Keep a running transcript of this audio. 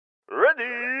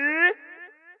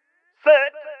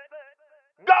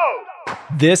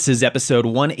This is episode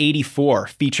 184,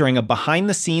 featuring a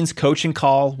behind-the-scenes coaching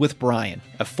call with Brian,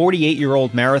 a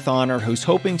 48-year-old marathoner who's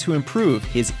hoping to improve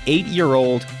his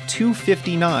 8-year-old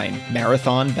 2:59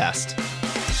 marathon best.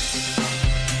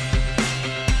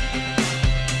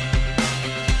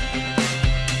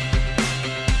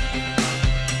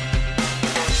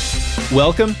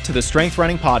 Welcome to the Strength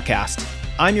Running Podcast.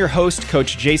 I'm your host,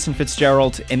 Coach Jason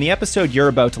Fitzgerald, and the episode you're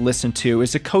about to listen to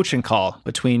is a coaching call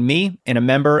between me and a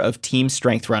member of Team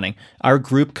Strength Running, our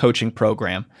group coaching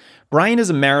program. Brian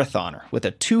is a marathoner with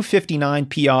a 2:59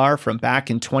 PR from back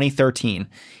in 2013.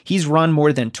 He's run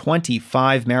more than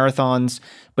 25 marathons,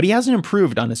 but he hasn't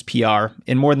improved on his PR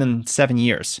in more than 7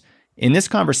 years. In this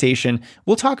conversation,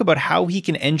 we'll talk about how he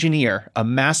can engineer a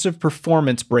massive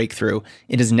performance breakthrough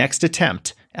in his next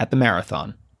attempt at the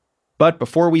marathon. But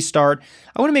before we start,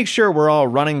 I want to make sure we're all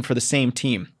running for the same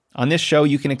team. On this show,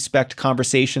 you can expect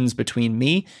conversations between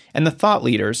me and the thought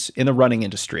leaders in the running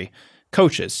industry: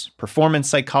 coaches, performance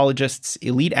psychologists,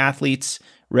 elite athletes,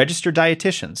 registered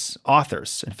dietitians,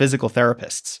 authors, and physical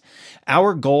therapists.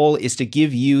 Our goal is to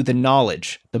give you the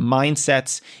knowledge, the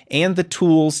mindsets, and the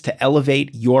tools to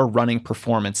elevate your running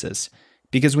performances.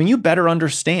 Because when you better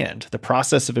understand the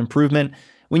process of improvement,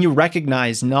 when you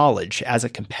recognize knowledge as a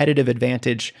competitive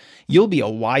advantage, you'll be a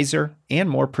wiser and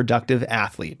more productive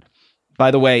athlete.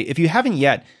 By the way, if you haven't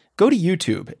yet, go to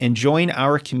YouTube and join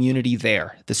our community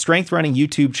there. The Strength Running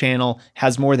YouTube channel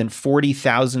has more than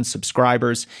 40,000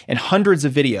 subscribers and hundreds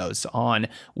of videos on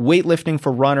weightlifting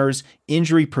for runners,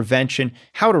 injury prevention,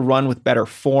 how to run with better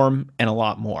form, and a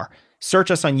lot more.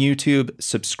 Search us on YouTube,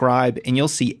 subscribe, and you'll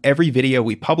see every video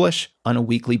we publish on a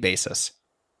weekly basis.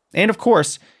 And of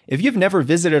course, if you've never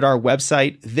visited our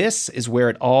website, this is where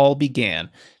it all began,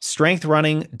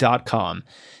 strengthrunning.com.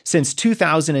 Since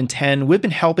 2010, we've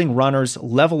been helping runners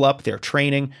level up their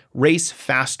training, race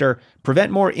faster,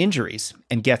 prevent more injuries,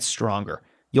 and get stronger.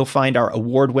 You'll find our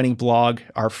award-winning blog,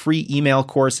 our free email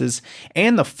courses,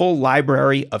 and the full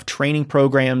library of training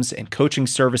programs and coaching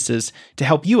services to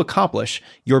help you accomplish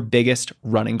your biggest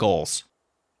running goals.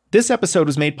 This episode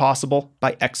was made possible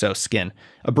by Exoskin,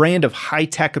 a brand of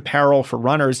high-tech apparel for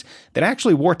runners that I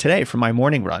actually wore today for my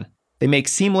morning run. They make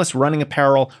seamless running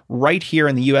apparel right here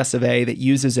in the US of A that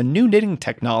uses a new knitting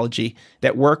technology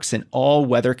that works in all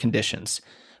weather conditions.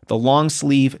 The long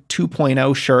sleeve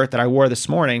 2.0 shirt that I wore this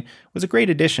morning was a great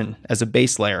addition as a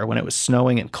base layer when it was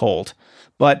snowing and cold.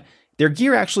 But their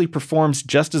gear actually performs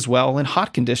just as well in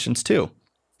hot conditions too.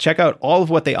 Check out all of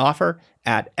what they offer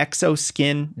at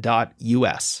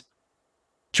exoskin.us.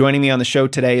 Joining me on the show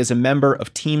today is a member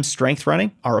of Team Strength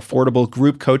Running, our affordable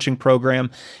group coaching program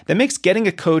that makes getting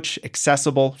a coach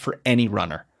accessible for any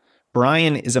runner.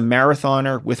 Brian is a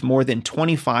marathoner with more than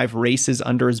 25 races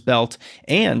under his belt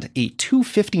and a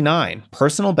 2:59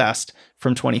 personal best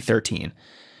from 2013.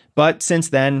 But since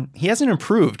then, he hasn't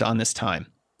improved on this time.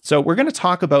 So we're going to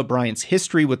talk about Brian's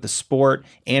history with the sport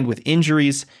and with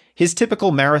injuries, his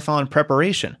typical marathon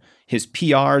preparation, his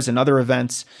PRs and other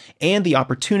events, and the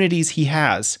opportunities he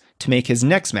has to make his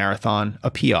next marathon a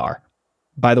PR.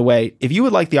 By the way, if you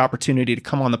would like the opportunity to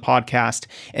come on the podcast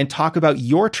and talk about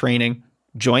your training,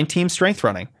 join Team Strength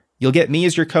Running. You'll get me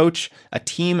as your coach, a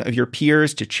team of your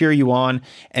peers to cheer you on,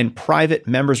 and private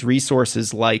members'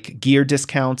 resources like gear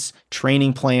discounts,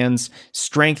 training plans,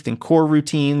 strength and core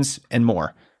routines, and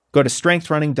more. Go to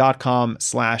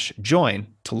strengthrunning.com/join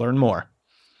to learn more.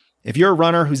 If you're a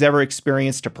runner who's ever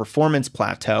experienced a performance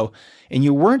plateau and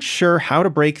you weren't sure how to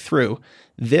break through,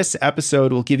 this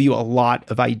episode will give you a lot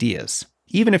of ideas,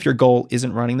 even if your goal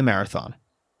isn't running the marathon.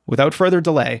 Without further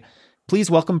delay, please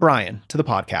welcome Brian to the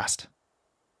podcast.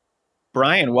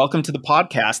 Brian, welcome to the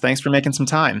podcast. Thanks for making some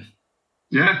time.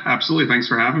 Yeah, absolutely. Thanks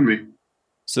for having me.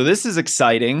 So this is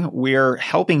exciting. We're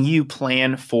helping you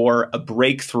plan for a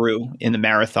breakthrough in the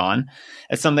marathon.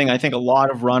 It's something I think a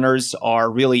lot of runners are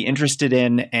really interested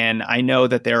in, and I know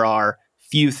that there are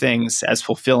few things as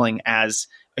fulfilling as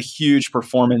a huge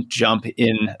performance jump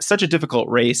in such a difficult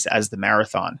race as the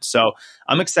marathon. So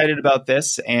I'm excited about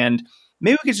this, and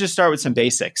maybe we could just start with some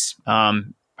basics. How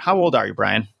old are you,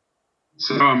 Brian?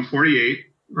 So I'm 48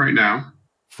 right now.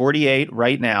 48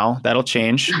 right now. That'll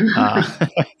change.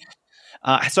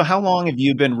 So how long have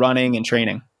you been running and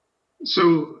training?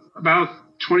 So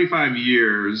about 25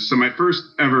 years. So my first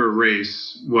ever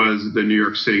race was the New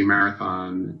York City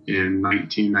Marathon in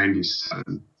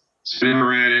 1997. So I never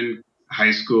ran in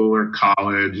high school or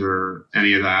college or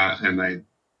any of that. And I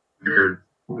figured,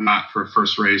 well, not for a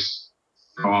first race,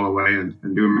 go all the way and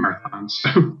do a marathon.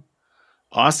 So.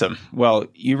 Awesome. Well,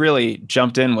 you really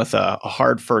jumped in with a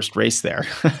hard first race there.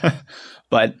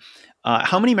 But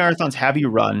how many marathons have you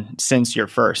run since your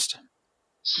first?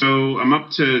 So I'm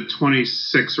up to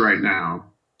 26 right now.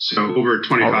 So over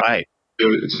 25. All right. So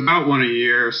it's about one a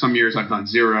year. Some years I've done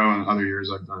zero, and other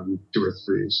years I've done two or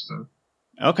three. So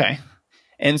Okay.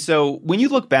 And so when you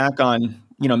look back on,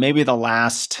 maybe the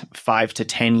last 5 to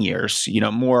 10 years,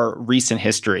 more recent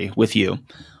history with you,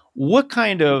 what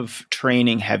kind of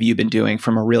training have you been doing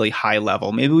from a really high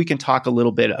level? Maybe we can talk a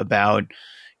little bit about,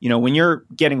 when you're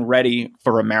getting ready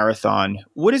for a marathon,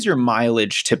 what does your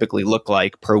mileage typically look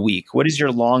like per week? What does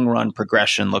your long run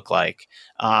progression look like?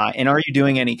 And are you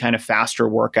doing any kind of faster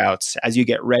workouts as you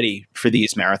get ready for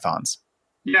these marathons?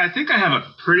 yeah, I think I have a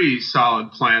pretty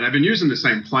solid plan. I've been using the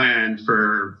same plan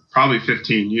for probably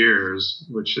 15 years,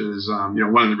 which is,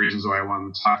 one of the reasons why I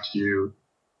wanted to talk to you.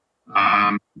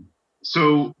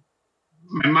 So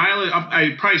my mileage,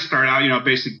 I probably start out,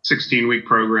 basic 16-week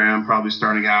program, probably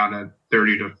starting out at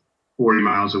 30 to 40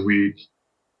 miles a week,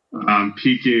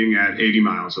 peaking at 80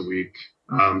 miles a week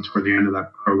toward the end of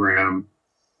that program.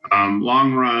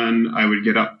 Long run, I would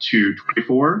get up to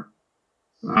 24.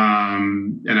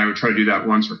 And I would try to do that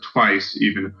once or twice,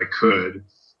 even if I could.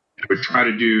 I would try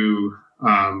to do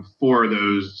 4 of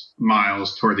those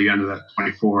miles toward the end of that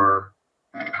 24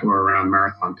 or around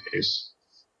marathon pace.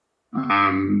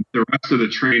 The rest of the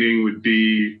training would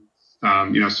be,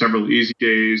 several easy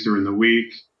days during the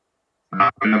week. I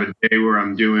have a day where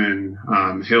I'm doing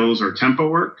hills or tempo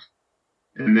work.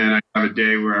 And then I have a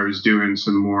day where I was doing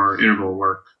some more interval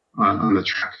work on the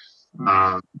track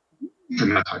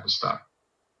and that type of stuff.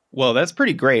 Well, that's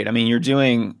pretty great. I mean, you're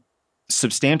doing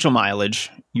substantial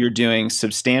mileage. You're doing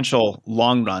substantial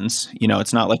long runs.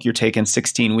 It's not like you're taking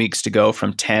 16 weeks to go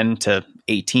from 10 to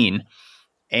 18.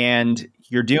 And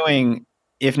you're doing,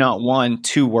 if not 1,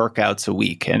 2 workouts a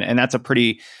week. And that's a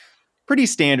pretty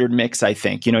standard mix, I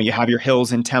think. You have your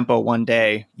hills and tempo one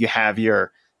day. You have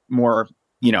your more,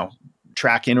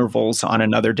 track intervals on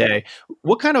another day.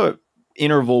 What kind of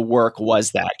interval work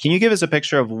was that? Can you give us a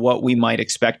picture of what we might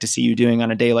expect to see you doing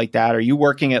on a day like that? Are you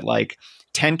working at like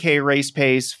 10K race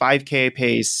pace, 5K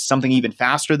pace, something even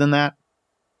faster than that?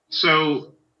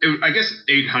 So I guess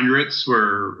 800s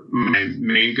were my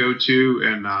main go-to,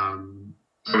 and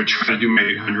I would try to do my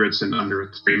 800s in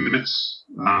under 3 minutes,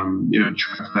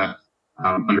 track that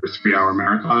under 3-hour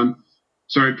marathon.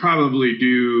 So I'd probably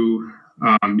do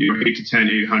 8 to 10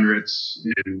 800s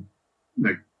in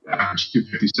like average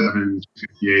 257,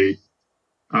 258.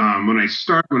 When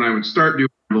I would start doing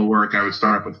interval work, I would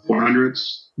start up with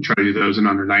 400s and try to do those in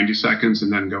under 90 seconds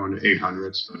and then go into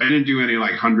 800s. But I didn't do any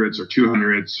like hundreds or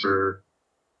 200s or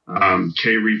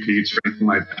K repeats or anything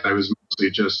like that. I was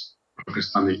mostly just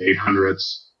focused on the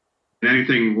 800s. And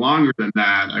anything longer than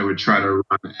that, I would try to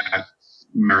run at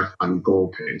marathon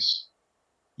goal pace.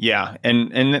 Yeah,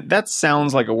 and that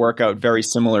sounds like a workout very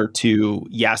similar to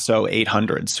Yasso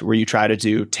 800s, where you try to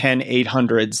do 10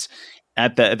 800s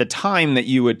at the time that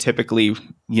you would typically,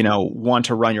 want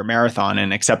to run your marathon,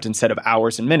 and except instead of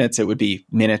hours and minutes, it would be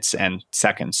minutes and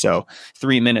seconds. So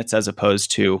 3 minutes as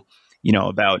opposed to,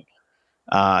 about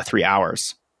 3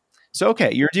 hours. So, okay,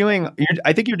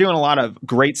 I think you're doing a lot of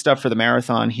great stuff for the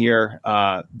marathon here.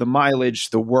 The mileage,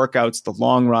 the workouts, the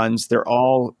long runs, they're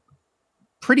all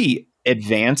pretty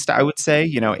advanced, I would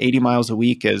say. 80 miles a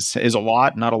week is a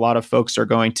lot. Not a lot of folks are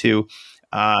going to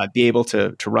be able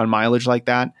to run mileage like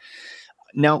that.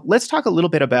 Now, let's talk a little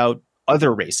bit about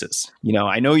other races.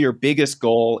 I know your biggest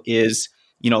goal is,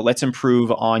 let's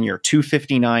improve on your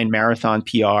 2:59 marathon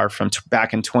PR from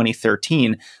back in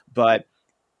 2013. But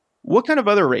what kind of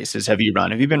other races have you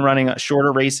run? Have you been running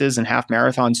shorter races and half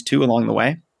marathons too along the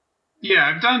way? Yeah,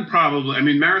 I've done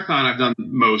marathon I've done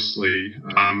mostly.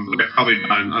 I've probably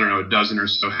done, a dozen or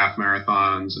so half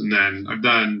marathons. And then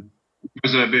I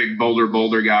was a big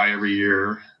boulder guy every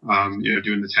year,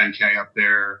 doing the 10K up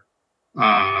there.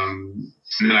 And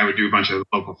then I would do a bunch of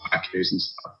local 5Ks and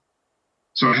stuff.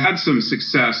 So I had some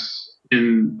success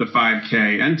in the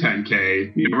 5K and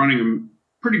 10K, running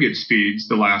pretty good speeds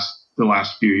the last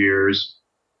few years.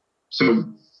 So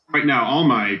right now, all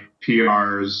my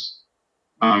PRs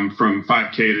from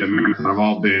 5K to marathon have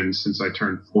all been since I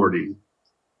turned 40.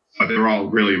 But they're all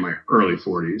really in my early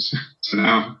 40s. So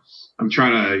now I'm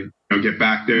trying to get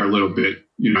back there a little bit,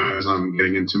 as I'm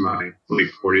getting into my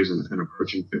late 40s and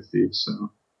approaching 50.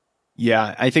 So,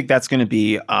 yeah, I think that's going to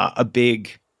be a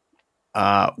big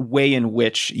way in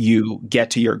which you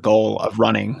get to your goal of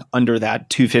running under that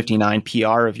 2:59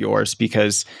 PR of yours,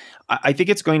 because I think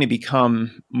it's going to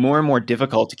become more and more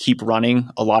difficult to keep running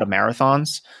a lot of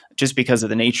marathons. just because of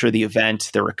the nature of the event,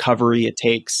 the recovery it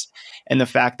takes, and the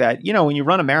fact that, when you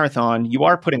run a marathon, you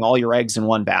are putting all your eggs in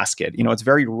one basket. It's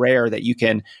very rare that you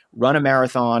can run a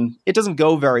marathon, it doesn't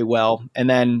go very well, and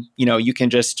then, you can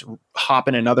just hop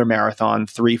in another marathon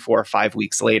 3, 4, 5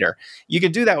 weeks later. You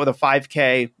could do that with a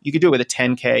 5K, you could do it with a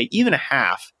 10K, even a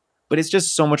half, but it's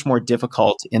just so much more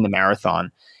difficult in the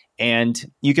marathon.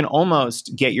 And you can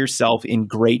almost get yourself in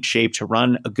great shape to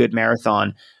run a good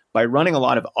marathon by running a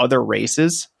lot of other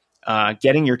races,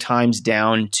 getting your times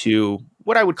down to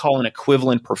what I would call an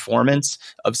equivalent performance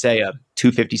of, say, a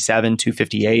 257,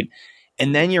 258.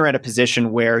 And then you're at a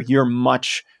position where you're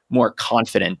much more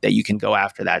confident that you can go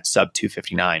after that sub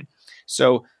 259.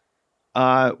 So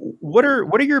what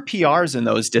are your PRs in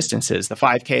those distances, the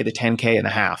 5K, the 10K, and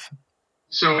the half?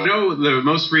 So I know the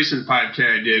most recent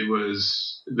 5K I did was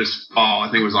this fall.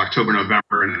 I think it was October,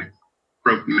 November, and I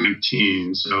broke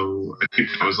 19. So I think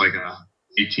that was like a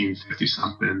 1850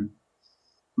 something.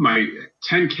 My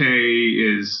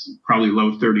 10K is probably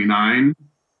low 39,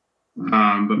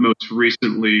 but most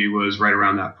recently was right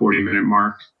around that 40-minute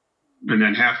mark. And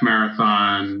then half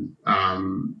marathon,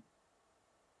 an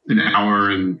hour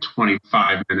and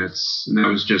 25 minutes. And that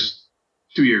was just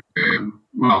 2 years ago.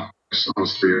 Well,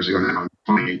 almost 3 years ago now,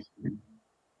 2018.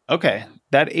 Okay.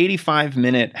 That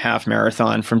 85-minute half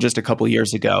marathon from just a couple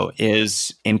years ago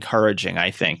is encouraging, I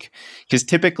think, because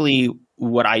typically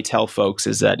what I tell folks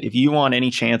is that if you want any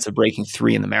chance of breaking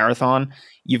 3 in the marathon,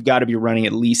 you've got to be running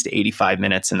at least 85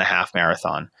 minutes in the half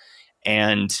marathon.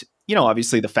 And,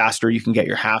 obviously the faster you can get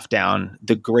your half down,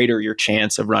 the greater your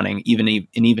chance of running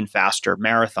an even faster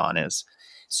marathon is.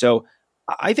 So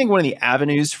I think one of the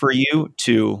avenues for you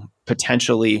to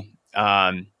potentially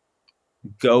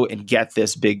go and get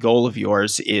this big goal of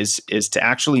yours is to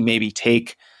actually maybe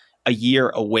take a year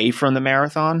away from the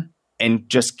marathon and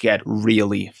just get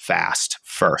really fast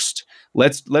first.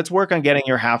 Let's work on getting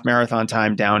your half marathon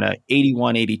time down to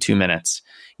 81, 82 minutes.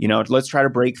 Let's try to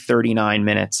break 39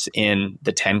 minutes in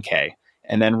the 10K,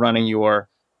 and then running your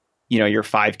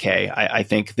 5K. I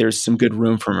think there's some good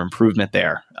room for improvement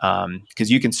there. Because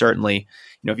you can certainly,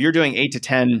 if you're doing 8 to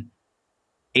 10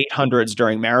 800s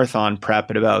during marathon prep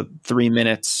at about 3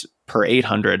 minutes per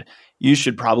 800, you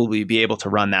should probably be able to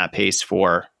run that pace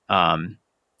for a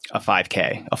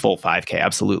 5K, a full 5K.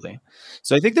 Absolutely.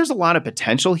 So I think there's a lot of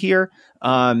potential here.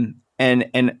 And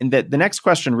the next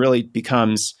question really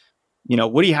becomes,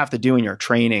 what do you have to do in your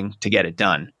training to get it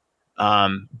done?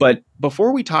 But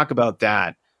before we talk about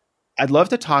that, I'd love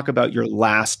to talk about your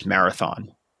last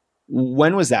marathon.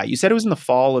 When was that? You said it was in the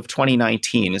fall of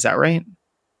 2019. Is that right?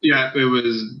 Yeah, it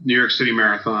was New York City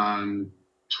Marathon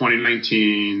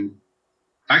 2019.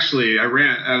 Actually, I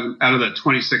ran out of the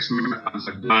 26 marathons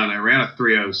I've done, I ran a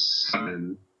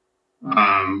 3:07,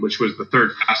 which was the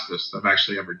third fastest I've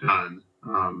actually ever done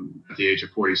at the age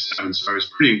of 47. So I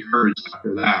was pretty encouraged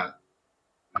after that.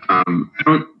 I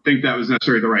don't think that was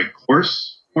necessarily the right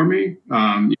course for me.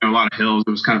 A lot of hills.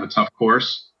 It was kind of a tough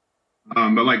course.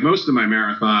 But like most of my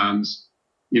marathons,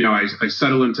 I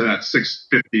settle into that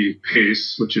 650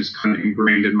 pace, which is kind of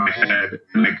ingrained in my head.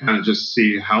 And I kind of just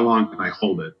see how long can I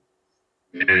hold it.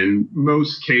 And in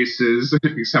most cases,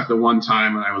 except the one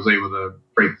time when I was able to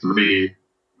break 3,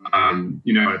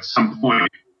 at some point,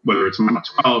 whether it's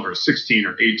 12 or 16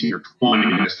 or 18 or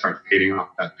 20, I start fading off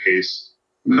that pace.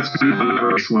 And that's kind of how the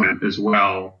race went as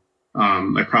well.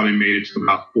 I probably made it to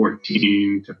about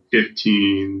 14 to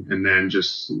 15. And then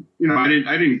just,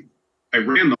 I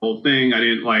ran the whole thing.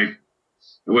 I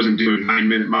wasn't doing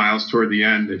 9-minute miles toward the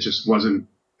end. It just wasn't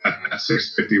at that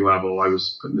 650 level. I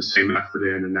was putting the same effort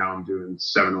in, and now I'm doing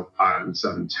 705 and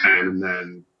 710. And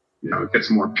then, it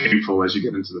gets more painful as you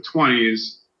get into the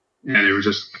 20s. And it was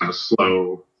just kind of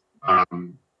slow.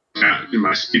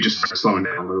 My speed just started slowing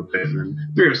down a little bit. And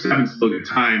then 3:07 is still a good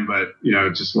time, but,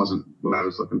 it just wasn't what I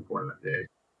was looking for that day.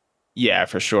 Yeah,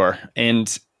 for sure. And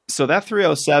so that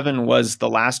 3:07 was the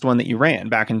last one that you ran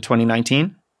back in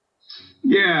 2019?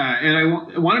 Yeah, and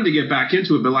I wanted to get back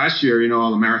into it, but last year,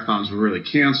 all the marathons were really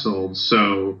canceled.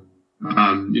 So,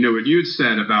 what you had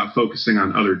said about focusing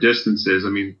on other distances,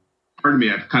 part of me,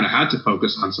 I've kind of had to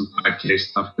focus on some 5K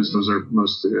stuff because those are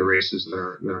most of the races that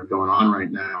are going on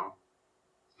right now.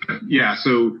 But yeah,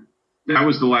 so that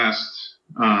was the last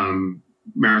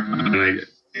marathon,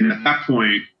 and at that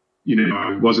point, I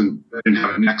didn't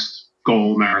have a next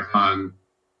goal marathon.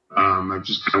 I'm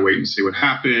just kind of waiting to see what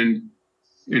happened.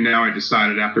 And now I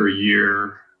decided after a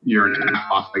year and a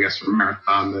half off, I guess, from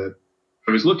marathon, that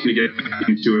I was looking to get back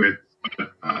into it.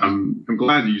 But I'm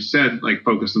glad that you said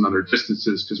focus on other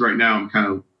distances, because right now I'm kind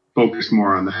of focused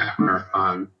more on the half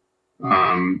marathon.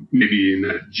 maybe in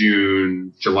the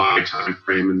June, July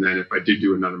timeframe. And then if I did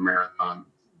do another marathon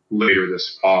later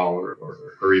this fall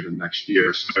or even next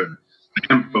year. So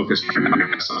I am focused right now,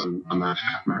 I guess, on that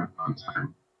half marathon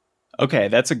time. Okay,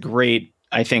 that's a great,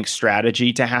 I think,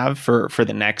 strategy to have for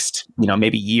the next,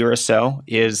 maybe year or so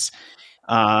is,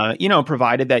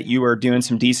 provided that you are doing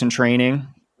some decent training,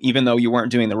 even though you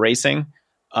weren't doing the racing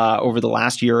over the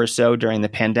last year or so during the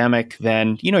pandemic,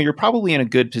 then, you're probably in a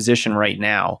good position right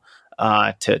now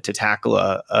to tackle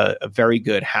a very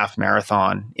good half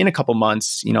marathon in a couple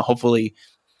months. Hopefully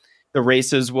the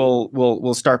races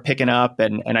will start picking up.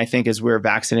 And I think as we're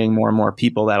vaccinating more and more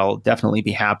people, that'll definitely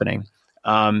be happening.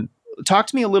 Talk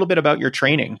to me a little bit about your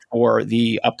training for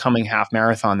the upcoming half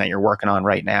marathon that you're working on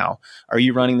right now. Are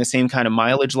you running the same kind of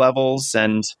mileage levels?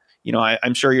 And,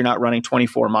 I'm sure you're not running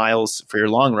 24 miles for your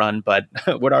long run, but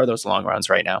what are those long runs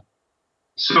right now?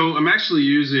 So I'm actually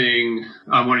using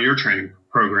one of your training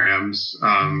programs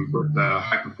for the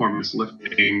high performance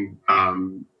lifting half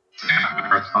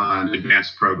marathon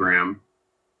advanced program.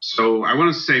 So I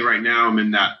want to say right now I'm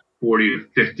in that 40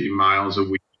 to 50 miles a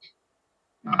week.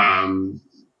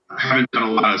 I haven't done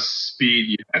a lot of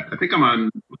speed yet. I think I'm on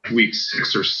week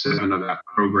 6 or 7 of that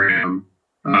program.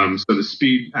 So the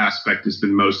speed aspect has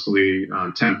been mostly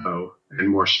tempo and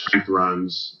more strength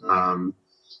runs. I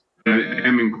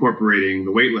am incorporating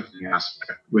the weightlifting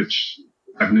aspect, which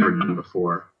I've never done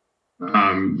before.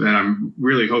 And I'm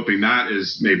really hoping that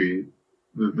is maybe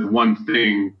the one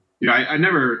thing. I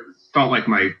never felt like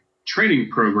my training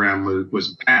program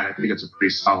was bad. I think it's a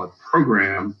pretty solid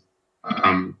program.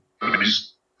 But I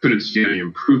just couldn't see any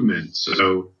improvement.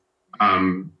 So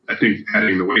I think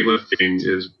adding the weightlifting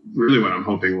is really what I'm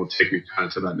hoping will take me kind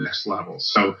of to that next level.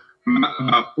 So I'm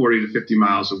about 40 to 50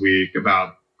 miles a week,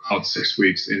 about 6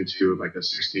 weeks into like a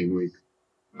 16-week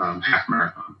half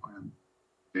marathon plan.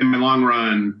 And my long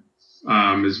run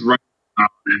is right now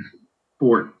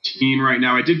 14 right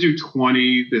now. I did do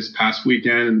 20 this past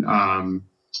weekend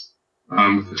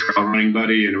with the trail running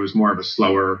buddy, and it was more of a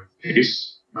slower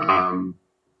pace.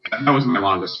 That was my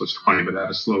longest, was 20, but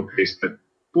at a slow pace. But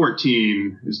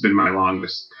 14 has been my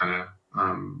longest, kind of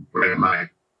right at my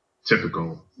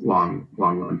typical long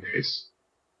run pace.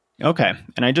 Okay.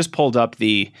 And I just pulled up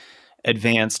the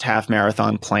advanced half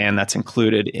marathon plan that's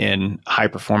included in high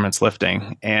performance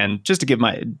lifting. And just to give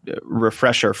my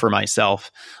refresher for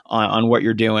myself on what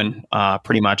you're doing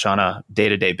pretty much on a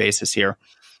day-to-day basis here.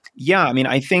 Yeah. I mean,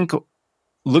 I think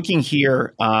looking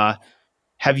here,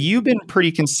 have you been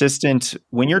pretty consistent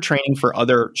when you're training for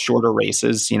other shorter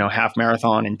races, half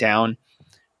marathon and down?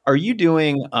 Are you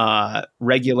doing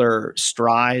regular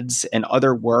strides and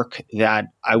other work that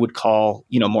I would call,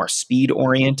 more speed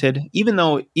oriented, even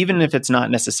if it's not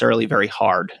necessarily very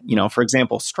hard? For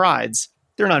example, strides,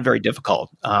 they're not very difficult,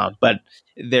 but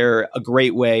they're a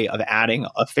great way of adding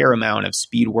a fair amount of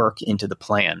speed work into the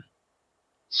plan.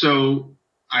 So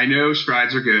I know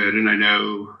strides are good, and I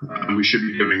know we should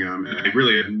be doing them. And I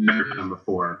really have never done them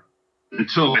before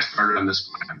until I started on this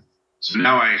plan. So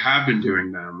now I have been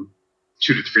doing them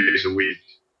 2 to 3 days a week.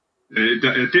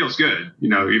 It feels good,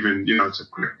 even, it's a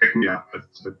quick pick me up,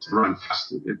 but to run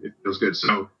fast, it feels good.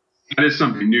 So that is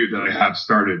something new that I have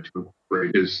started to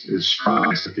incorporate is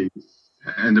strides at the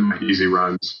end of my easy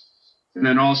runs. And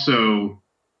then also,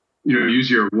 use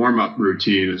your warm-up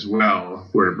routine as well,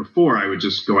 where before I would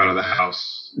just go out of the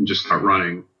house and just start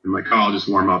running. I'm like, I'll just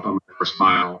warm up on my first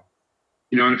mile.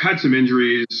 And I've had some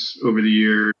injuries over the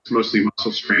years, mostly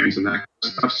muscle strains and that kind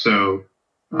of stuff. So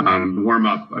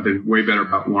warm-up, I've been way better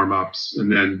about warm-ups.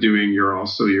 And then doing your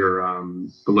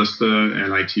ballista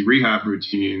and IT rehab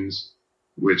routines,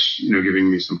 which,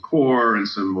 giving me some core and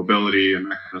some mobility and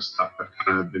that kind of stuff. I've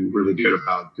kind of been really good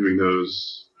about doing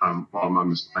those while I'm on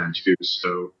this plan too.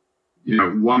 So,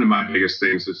 one of my biggest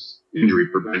things is injury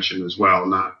prevention as well.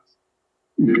 Not,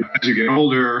 as you get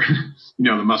older,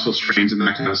 the muscle strains and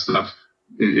that kind of stuff,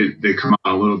 they come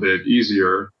on a little bit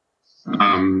easier. So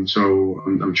I'm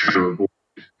trying to avoid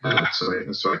that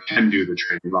so I can do the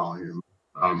training volume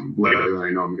later than I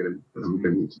know I'm going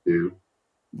to need to do.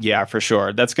 Yeah, for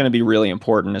sure. That's going to be really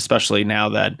important, especially now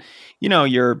that,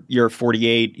 you're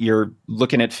 48, you're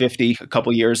looking at 50 a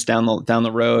couple years down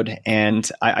the road.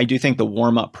 And I do think the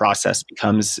warm-up process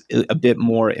becomes a bit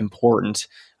more important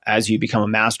as you become a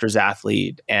master's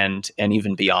athlete and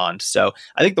even beyond. So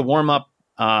I think the warm-up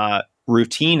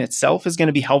routine itself is going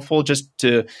to be helpful just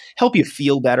to help you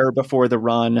feel better before the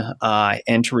run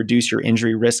and to reduce your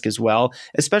injury risk as well,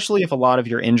 especially if a lot of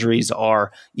your injuries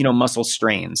are, muscle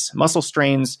strains. Muscle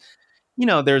strains,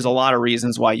 there's a lot of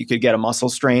reasons why you could get a muscle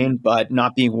strain, but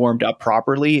not being warmed up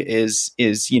properly is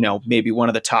maybe one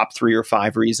of the top 3 or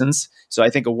 5 reasons. So I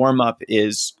think a warm up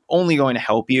is only going to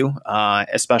help you,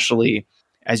 especially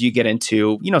as you get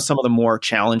into, some of the more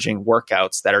challenging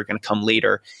workouts that are going to come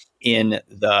later in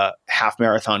the half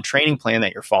marathon training plan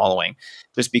that you're following.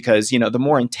 Just because, the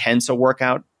more intense a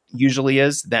workout usually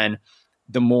is, then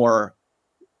the more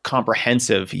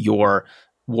comprehensive your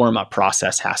warm-up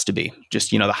process has to be. Just,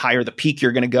 the higher the peak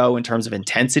you're going to go in terms of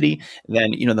intensity,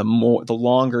 then, the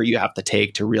longer you have to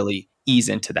take to really ease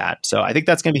into that. So I think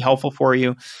that's going to be helpful for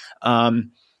you.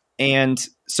 And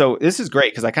so this is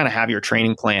great because I kind of have your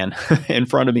training plan in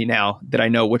front of me now that I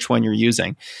know which one you're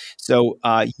using. So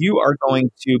you are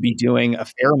going to be doing a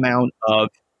fair amount of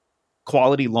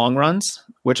quality long runs,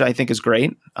 which I think is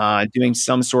great. Doing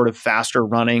some sort of faster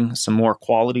running, some more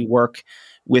quality work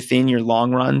within your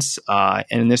long runs.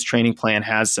 And this training plan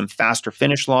has some faster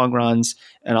finish long runs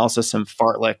and also some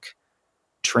fartlek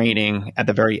training at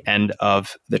the very end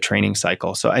of the training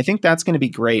cycle. So I think that's going to be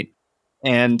great.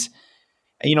 And,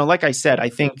 like I said, I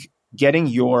think getting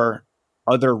your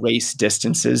other race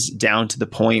distances down to the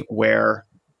point where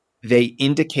they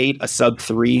indicate a sub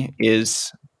 3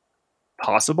 is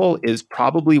possible is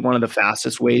probably one of the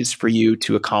fastest ways for you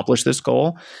to accomplish this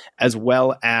goal, as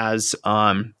well as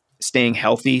staying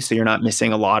healthy so you're not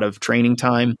missing a lot of training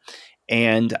time.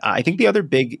 And I think the other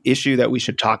big issue that we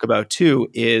should talk about too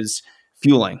is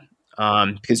fueling.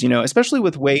 Because, especially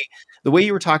with the way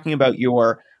you were talking about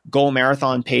your goal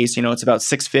marathon pace, it's about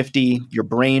 6:50. Your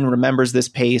brain remembers this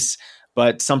pace,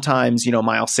 but sometimes,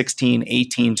 mile 16,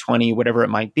 18, 20, whatever it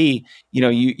might be,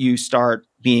 you start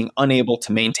being unable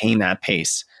to maintain that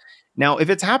pace. Now, if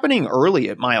it's happening early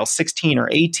at mile 16 or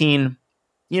 18,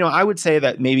 I would say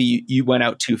that maybe you went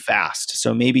out too fast.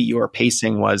 So maybe your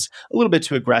pacing was a little bit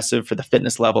too aggressive for the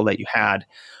fitness level that you had.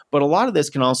 But a lot of this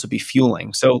can also be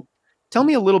fueling. So tell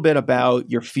me a little bit about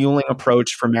your fueling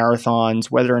approach for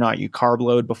marathons, whether or not you carb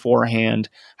load beforehand.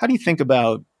 How do you think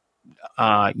about,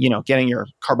 getting your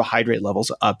carbohydrate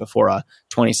levels up before a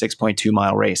 26.2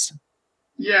 mile race?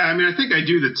 Yeah, I think I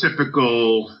do the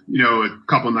typical, a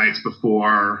couple nights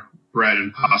before, bread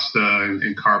and pasta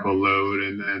and carbo load.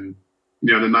 And then,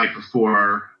 the night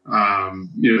before,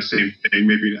 same thing.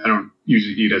 Maybe I don't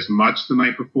usually eat as much the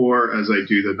night before as I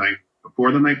do the night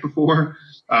before.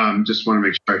 Just want to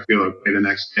make sure I feel okay the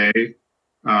next day.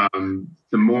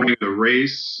 The morning of the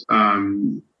race, I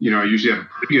usually have a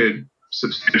pretty good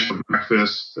substantial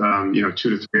breakfast, 2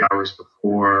 to 3 hours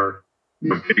before,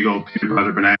 bagel, peanut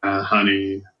butter, banana,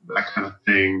 honey, that kind of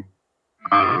thing.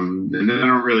 And then I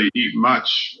don't really eat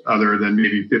much other than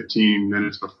maybe 15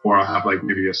 minutes before. I'll have like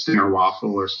maybe a Singer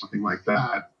waffle or something like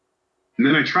that. And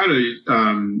then I try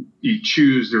to eat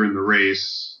chews during the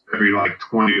race every like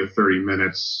 20 to 30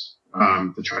 minutes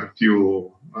to try to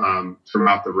fuel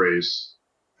throughout the race.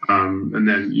 And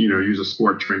then, use a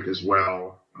sport drink as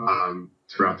well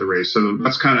throughout the race. So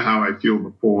that's kind of how I feel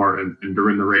before and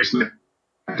during the race. And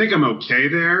I think I'm okay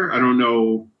there. I don't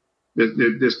know.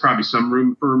 There's probably some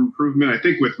room for improvement. I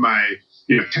think with my,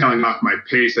 tailing off my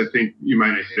pace, I think you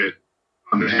might have hit it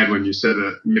on the head when you said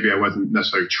that maybe I wasn't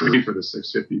necessarily trained for the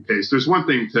 6:50 pace. There's one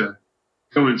thing to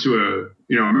go into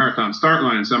a marathon start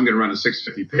line and say, I'm going to run a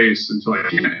 6:50 pace until I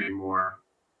can't anymore.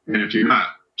 And if you're not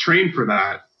trained for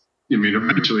that,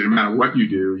 eventually, no matter what you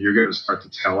do, you're going to start to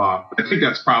tail off. I think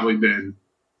that's probably been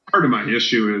part of my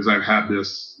issue is I've had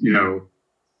this,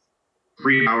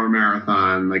 3-hour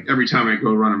marathon. Like every time I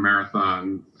go run a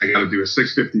marathon, I got to do a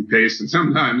 6:50 pace. And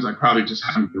sometimes I probably just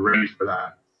haven't been ready for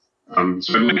that.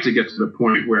 So I'd like to get to the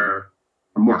point where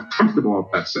I'm more comfortable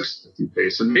at that 6:50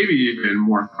 pace and maybe even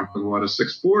more comfortable at a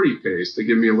 6:40 pace to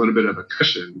give me a little bit of a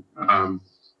cushion.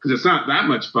 Because it's not that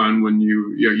much fun when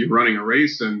you're running a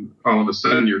race and all of a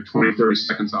sudden you're 20, 30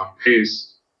 seconds off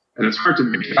pace. And it's hard to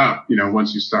make it up,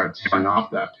 once you start tailing off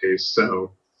that pace.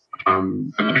 So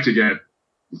I'd like to get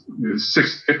the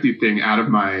 6:50 thing out of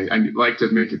I'd like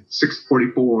to make it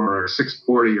 6:44 or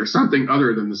 6:40 or something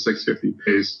other than the 6:50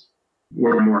 pace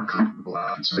where I'm more comfortable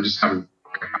at. So I just haven't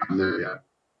gotten there yet.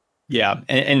 Yeah.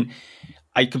 And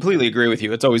I completely agree with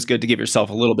you. It's always good to give yourself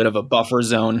a little bit of a buffer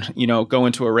zone, go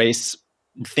into a race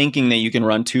thinking that you can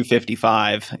run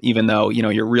 2:55, even though,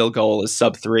 your real goal is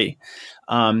sub 3.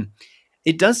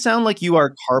 It does sound like you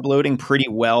are carb loading pretty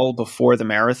well before the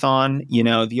marathon.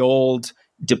 The old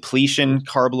depletion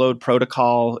carb load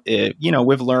protocol,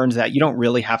 we've learned that you don't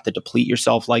really have to deplete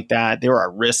yourself like that. There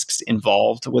are risks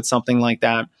involved with something like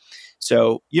that.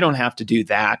 So you don't have to do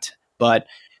that, but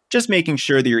just making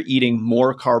sure that you're eating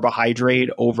more carbohydrate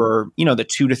over, the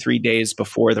 2 to 3 days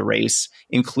before the race,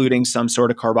 including some sort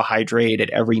of carbohydrate at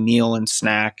every meal and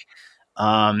snack.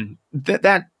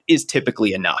 that is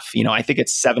typically enough. I think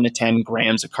it's 7 to 10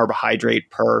 grams of carbohydrate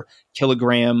per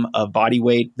kilogram of body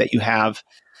weight that you have.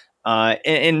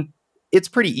 And it's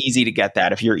pretty easy to get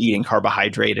that if you're eating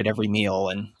carbohydrate at every meal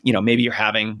and, maybe you're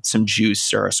having some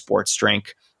juice or a sports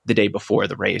drink the day before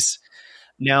the race.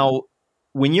 Now,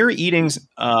 when you're eating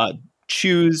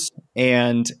chews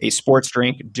and a sports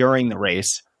drink during the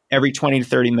race every 20 to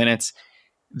 30 minutes,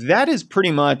 that is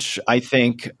pretty much, I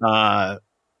think, the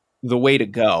way to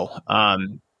go.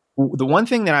 The one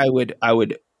thing that I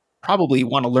would probably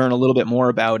want to learn a little bit more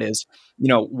about is,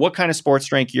 what kind of sports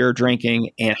drink you're drinking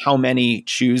and how many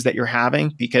chews that you're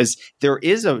having, because there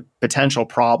is a potential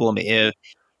problem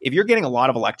if you're getting a lot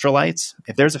of electrolytes,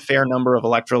 if there's a fair number of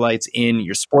electrolytes in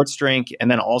your sports drink and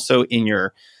then also in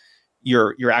your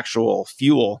actual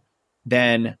fuel,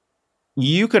 then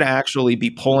you could actually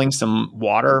be pulling some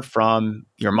water from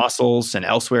your muscles and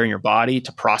elsewhere in your body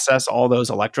to process all those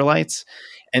electrolytes.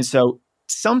 And so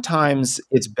sometimes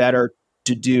it's better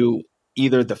to do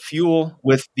either the fuel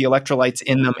with the electrolytes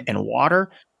in them and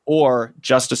water, or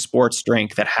just a sports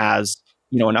drink that has,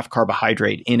 enough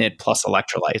carbohydrate in it plus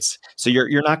electrolytes. So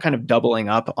you're not kind of doubling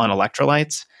up on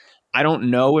electrolytes. I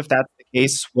don't know if that's the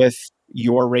case with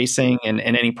your racing and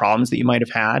any problems that you might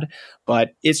have had,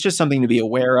 but it's just something to be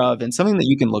aware of and something that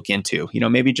you can look into.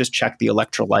 Maybe just check the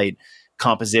electrolyte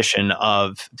composition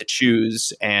of the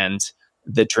chews and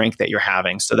the drink that you're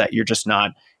having so that you're just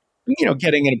not,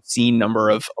 getting an obscene number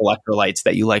of electrolytes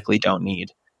that you likely don't need.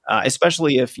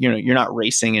 Especially if, you're not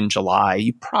racing in July,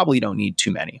 you probably don't need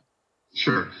too many.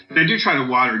 Sure. And I do try to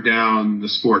water down the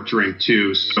sport drink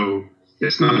too. So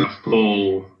it's not a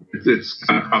full, it's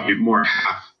kind of probably more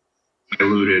half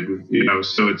diluted,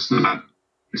 so it's enough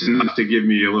to give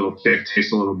me a little kick,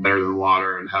 tastes a little better than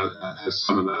water, and has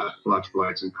some of the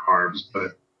electrolytes and carbs,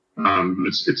 but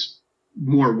it's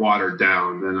more watered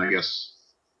down than, I guess,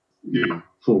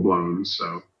 full blown.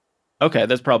 So okay,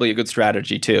 that's probably a good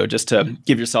strategy too, just to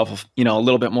give yourself a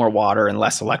little bit more water and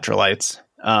less electrolytes.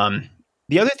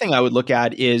 The other thing I would look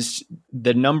at is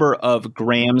the number of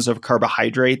grams of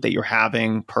carbohydrate that you're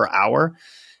having per hour.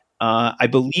 I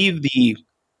believe the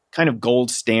kind of gold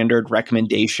standard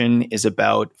recommendation is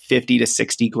about 50 to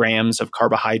 60 grams of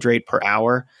carbohydrate per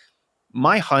hour.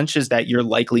 My hunch is that you're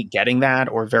likely getting that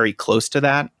or very close to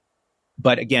that.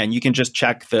 But again, you can just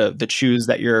check the chews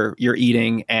that you're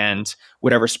eating and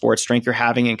whatever sports drink you're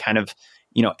having and kind of,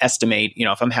 estimate,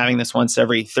 if I'm having this once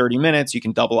every 30 minutes, you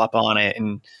can double up on it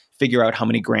and figure out how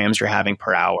many grams you're having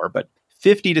per hour. But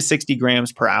 50 to 60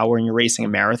 grams per hour when you're racing a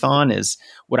marathon is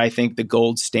what I think the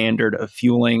gold standard of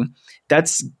fueling.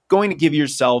 That's going to give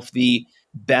yourself the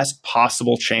best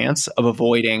possible chance of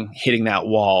avoiding hitting that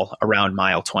wall around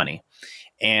mile 20.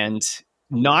 And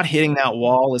not hitting that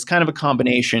wall is kind of a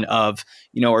combination of,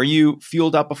 are you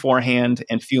fueled up beforehand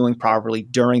and fueling properly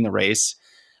during the race?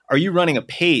 Are you running a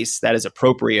pace that is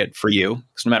appropriate for you?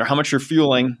 Because no matter how much you're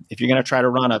fueling, if you're going to try to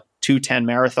run a 2:10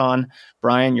 marathon,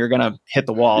 Brian, you're going to hit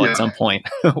the wall at some point,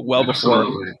 well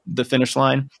before the finish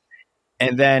line.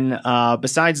 And then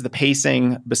besides the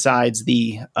pacing, besides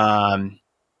the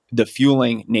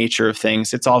fueling nature of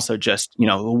things, it's also just,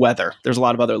 the weather. There's a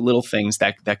lot of other little things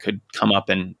that could come up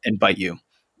and bite you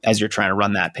as you're trying to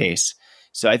run that pace.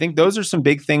 So I think those are some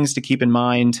big things to keep in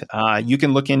mind. You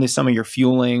can look into some of your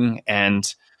fueling and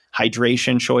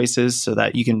hydration choices so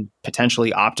that you can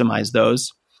potentially optimize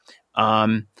those.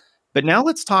 But now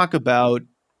let's talk about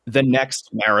the next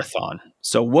marathon.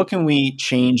 So what can we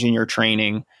change in your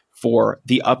training for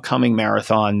the upcoming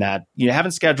marathon that you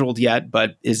haven't scheduled yet,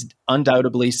 but is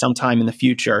undoubtedly sometime in the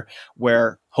future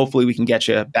where hopefully we can get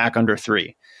you back under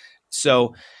 3?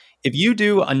 So if you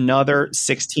do another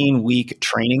 16-week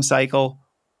training cycle,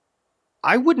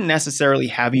 I wouldn't necessarily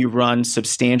have you run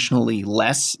substantially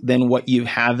less than what you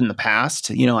have in the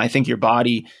past. I think your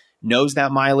body knows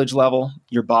that mileage level.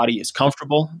 Your body is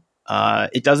comfortable.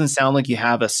 It doesn't sound like you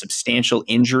have a substantial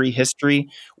injury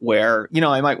history where,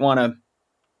 I might want to,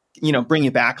 bring you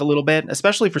back a little bit,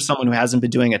 especially for someone who hasn't been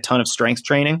doing a ton of strength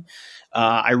training.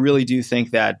 I really do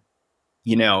think that,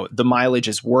 the mileage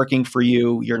is working for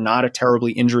you. You're not a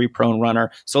terribly injury prone runner.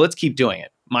 So let's keep doing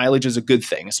it. Mileage is a good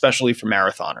thing, especially for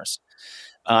marathoners.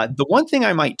 The one thing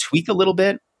I might tweak a little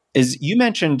bit is you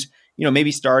mentioned,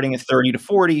 maybe starting at 30 to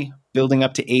 40, building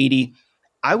up to 80.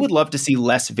 I would love to see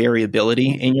less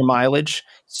variability in your mileage.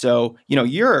 So,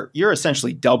 you're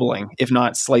essentially doubling, if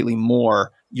not slightly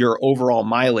more, your overall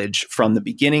mileage from the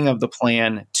beginning of the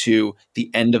plan to the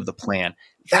end of the plan.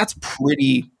 That's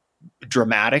pretty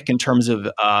dramatic in terms of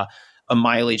a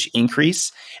mileage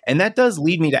increase. And that does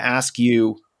lead me to ask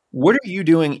you, what are you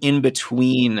doing in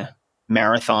between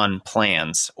marathon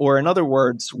plans? Or in other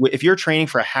words, if you're training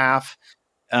for a half,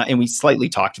 and we slightly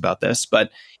talked about this, but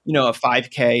a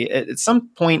 5K at some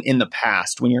point in the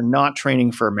past when you're not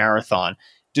training for a marathon,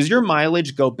 does your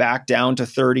mileage go back down to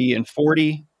 30 and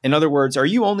 40? In other words, are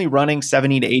you only running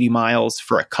 70 to 80 miles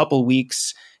for a couple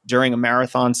weeks during a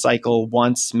marathon cycle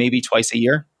once, maybe twice a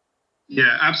year?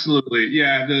 Yeah, absolutely.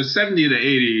 Yeah, the 70 to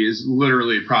 80 is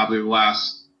literally probably the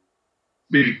last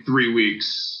maybe 3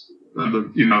 weeks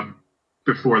of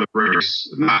before the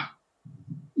race. Not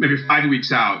maybe 5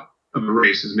 weeks out of the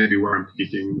race is maybe where I'm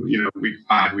peaking. Week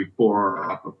 5, week 4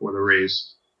 are up before the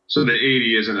race. So the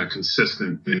 80 isn't a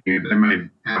consistent thing. I might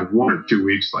have 1 or 2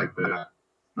 weeks like that.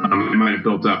 I might have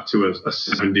built up to a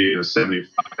 70 and a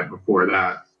 75 before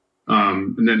that.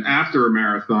 And then after a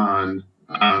marathon,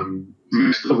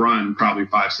 I still run probably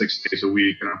 5-6 days a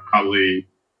week, and I'll probably,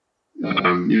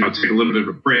 take a little bit of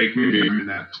a break, maybe in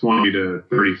that 20 to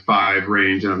 35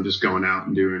 range, and I'm just going out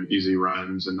and doing easy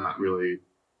runs and not really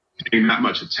paying that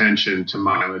much attention to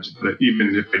mileage. But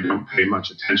even if I don't pay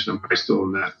much attention, I'm probably still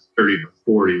in that 30 to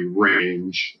 40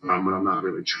 range when I'm not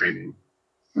really training.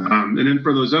 And then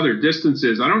for those other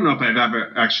distances, I don't know if I've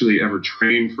ever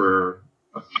trained for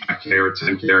a 5K or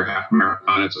 10K or half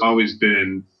marathon. It's always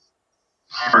been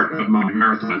part of my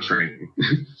marathon training.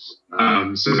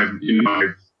 So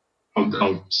I'll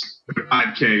do a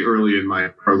 5K early in my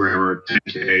program or a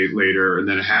 10K later, and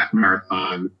then a half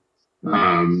marathon,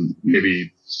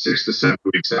 maybe 6 to 7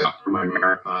 weeks out from my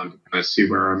marathon to kind of see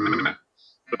where I'm at.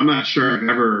 But I'm not sure I've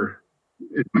ever,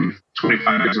 in my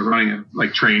 25 years of running,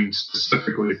 like trained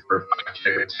specifically for a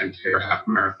 5K or 10K or half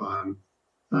marathon.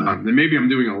 And maybe I'm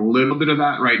doing a little bit of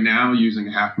that right now using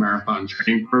a half marathon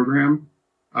training program.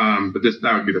 But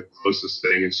that would be the closest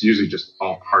thing. It's usually just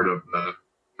all part of the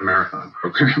marathon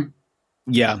program.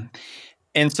 Yeah.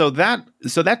 And so that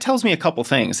tells me a couple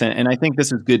things, and I think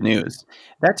this is good news.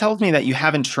 That tells me that you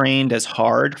haven't trained as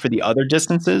hard for the other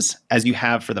distances as you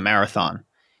have for the marathon.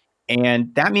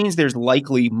 And that means there's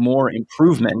likely more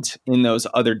improvement in those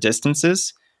other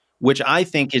distances, which I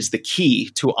think is the key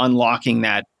to unlocking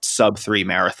that sub-3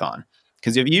 marathon.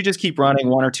 Because if you just keep running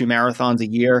 1 or 2 marathons a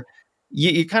year,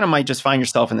 you kind of might just find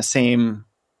yourself in the same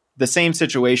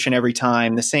situation every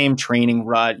time, the same training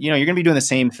rut. You're going to be doing the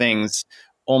same things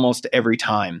almost every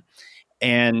time.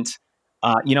 And,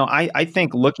 I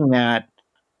think looking at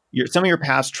some of your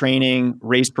past training,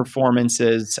 race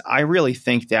performances, I really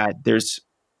think that there's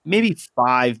maybe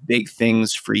 5 big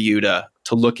things for you to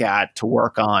look at, to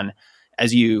work on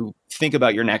as you think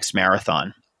about your next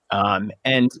marathon.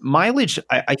 And mileage,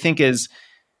 I think is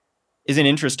an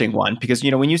interesting one, because,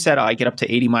 when you said, I get up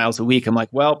to 80 miles a week, I'm like,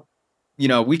 well,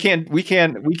 we can't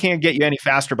get you any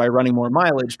faster by running more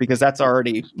mileage, because that's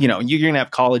already, you're going to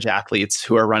have college athletes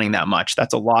who are running that much.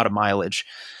 That's a lot of mileage.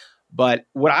 But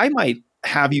what I might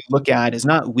have you look at is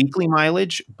not weekly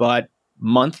mileage, but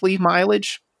monthly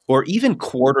mileage, or even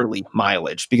quarterly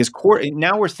mileage, because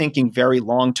now we're thinking very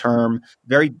long-term,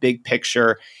 very big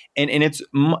picture, and it's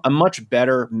a much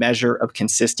better measure of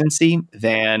consistency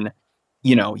than,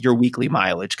 your weekly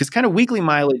mileage. Because kind of weekly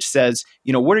mileage says,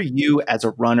 what are you as a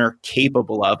runner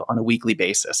capable of on a weekly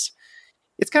basis?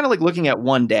 It's kind of like looking at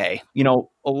one day.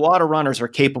 A lot of runners are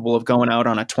capable of going out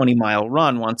on a 20-mile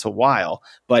run once a while,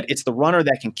 but it's the runner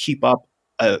that can keep up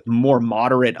a more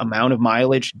moderate amount of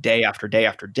mileage day after day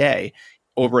after day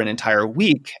over an entire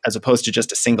week, as opposed to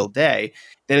just a single day,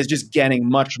 that is just getting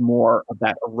much more of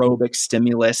that aerobic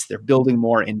stimulus. They're building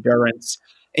more endurance.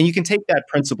 And you can take that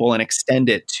principle and extend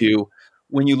it to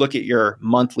when you look at your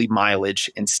monthly mileage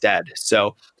instead.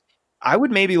 So I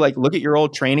would maybe look at your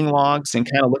old training logs and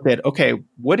kind of look at, okay,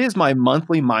 what is my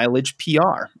monthly mileage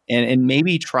PR? And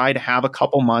maybe try to have a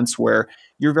couple months where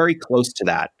you're very close to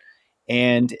that.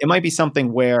 And it might be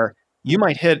something where you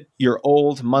might hit your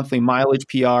old monthly mileage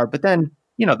PR, but then,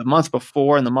 the month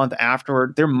before and the month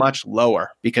afterward, they're much lower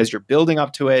because you're building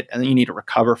up to it and then you need to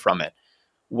recover from it.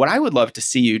 What I would love to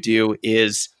see you do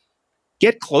is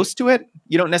get close to it.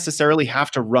 You don't necessarily have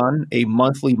to run a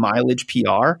monthly mileage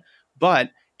PR,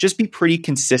 but just be pretty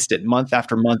consistent month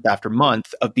after month after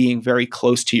month of being very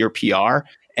close to your PR.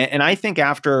 And I think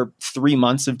after 3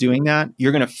 months of doing that,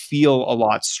 you're going to feel a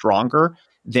lot stronger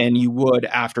than you would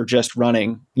after just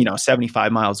running,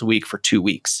 75 miles a week for 2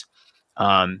 weeks.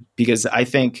 Because I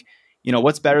think,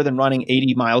 what's better than running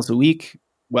 80 miles a week?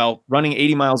 Well, running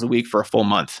 80 miles a week for a full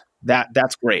month,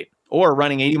 that's great. Or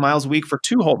running 80 miles a week for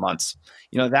 2 whole months.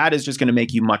 That is just going to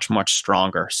make you much, much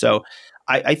stronger. So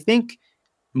I think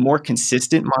more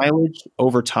consistent mileage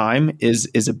over time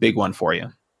is a big one for you.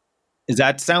 Does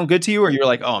that sound good to you? Or you're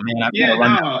like, oh man, I've got to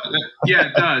run. Yeah,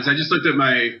 it does. I just looked at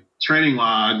my training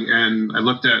log and I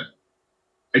looked at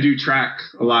I do track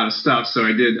a lot of stuff. So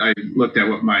I looked at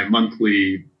what my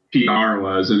monthly PR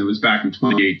was, and it was back in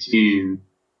 2018,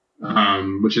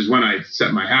 which is when I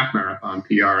set my half marathon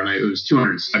PR, and it was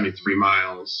 273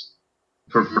 miles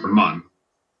per month.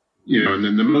 And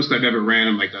then the most I've ever ran,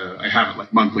 I have it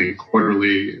like monthly and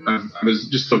quarterly. I was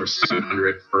just over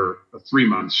 700 for a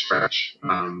 3-month stretch.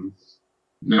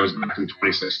 That was back in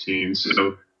 2016.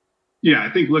 So yeah, I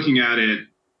think looking at it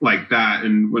like that,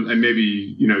 and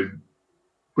maybe,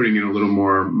 putting in a little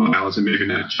more miles and maybe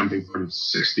not jumping from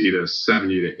 60 to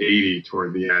 70 to 80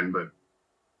 toward the end, but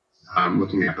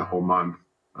looking at the whole month,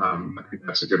 I think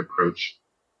that's a good approach.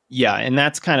 Yeah. And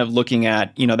that's kind of looking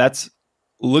at, that's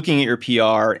looking at your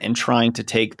PR and trying to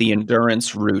take the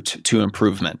endurance route to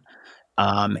improvement.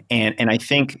 And I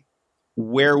think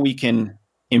where we can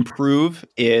improve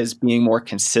is being more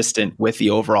consistent with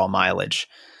the overall mileage.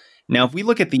 Now, if we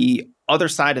look at the other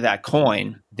side of that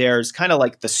coin, there's kind of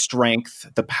like the strength,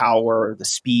 the power, the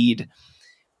speed.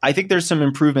 I think there's some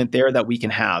improvement there that we can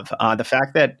have. The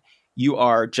fact that you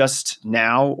are just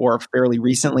now or fairly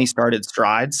recently started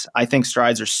strides, I think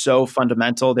strides are so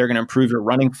fundamental. They're going to improve your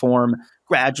running form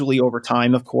gradually over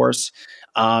time, of course.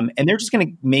 And they're just going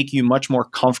to make you much more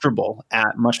comfortable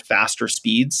at much faster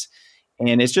speeds.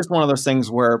 And it's just one of those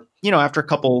things where, after a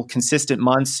couple consistent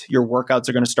months, your workouts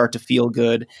are going to start to feel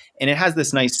good. And it has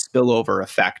this nice spillover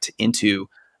effect into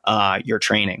your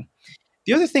training.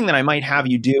 The other thing that I might have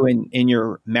you do in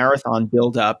your marathon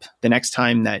buildup the next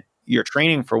time that you're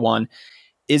training for one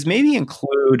is maybe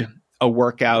include a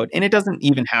workout. And it doesn't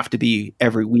even have to be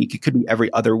every week. It could be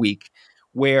every other week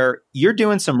where you're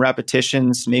doing some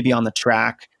repetitions, maybe on the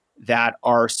track, that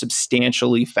are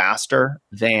substantially faster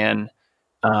than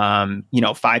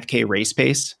 5K race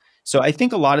pace. So I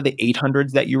think a lot of the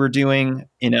 800s that you were doing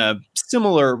in a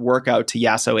similar workout to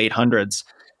Yasso 800s,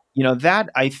 that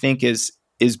I think is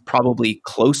probably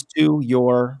close to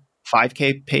your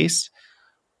 5K pace.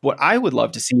 What I would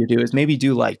love to see you do is maybe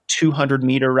do like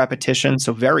 200-meter repetitions,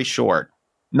 so very short.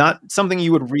 Not something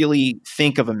you would really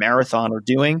think of a marathoner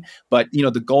doing, but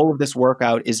the goal of this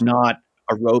workout is not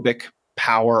aerobic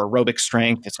power, aerobic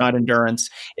strength. It's not endurance.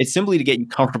 It's simply to get you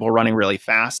comfortable running really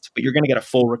fast, but you're going to get a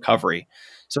full recovery.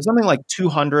 So something like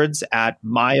 200s at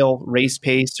mile race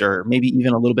pace, or maybe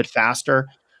even a little bit faster,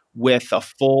 with a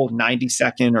full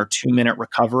 90-second or 2-minute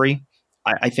recovery.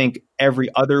 I think every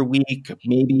other week,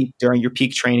 maybe during your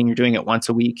peak training, you're doing it once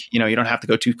a week. You don't have to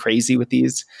go too crazy with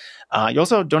these. You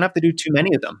also don't have to do too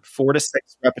many of them, 4 to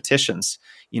 6 repetitions.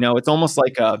 It's almost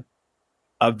like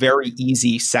a very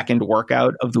easy second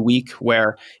workout of the week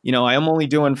where, I am only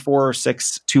doing 4 or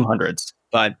 6 200s,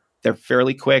 but they're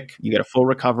fairly quick. You get a full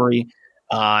recovery.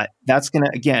 That's going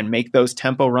to, again, make those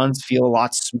tempo runs feel a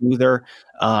lot smoother.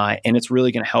 And it's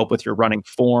really going to help with your running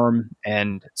form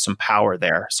and some power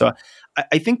there. So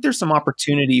I think there's some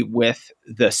opportunity with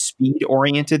the speed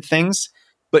oriented things,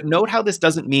 but note how this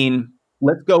doesn't mean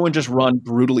let's go and just run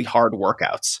brutally hard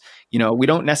workouts. We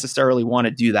don't necessarily want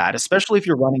to do that, especially if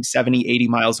you're running 70, 80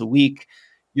 miles a week,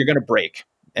 you're going to break.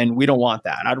 And we don't want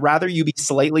that. I'd rather you be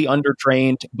slightly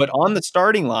undertrained, but on the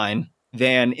starting line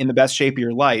than in the best shape of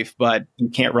your life, but you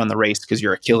can't run the race because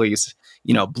your Achilles,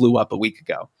 blew up a week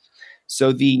ago.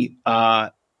 So the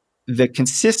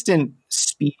consistent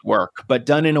speed work, but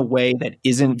done in a way that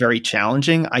isn't very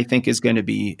challenging, I think is going to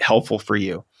be helpful for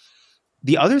you.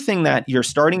 The other thing that you're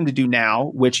starting to do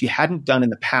now, which you hadn't done in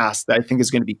the past, that I think is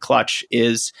going to be clutch,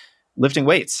 is lifting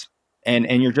weights. And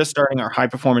you're just starting our high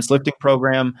performance lifting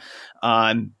program.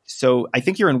 So I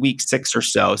think you're in week 6 or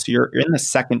so. So you're in the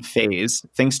second phase.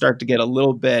 Things start to get a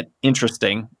little bit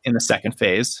interesting in the second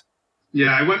phase. Yeah,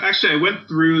 I went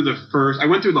through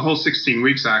the whole 16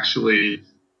 weeks actually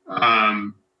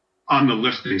on the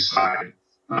lifting side.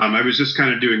 I was just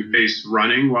kind of doing base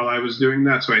running while I was doing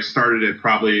that. So I started it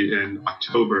probably in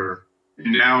October.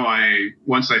 And now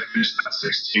once I finished that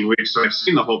 16 weeks, so I've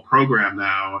seen the whole program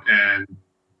now, and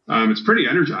it's pretty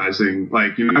energizing.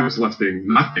 I was lifting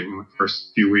nothing the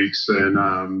first few weeks, and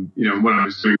what I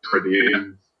was doing toward the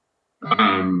end,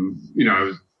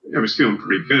 I was feeling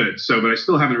pretty good. So, but I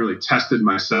still haven't really tested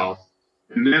myself.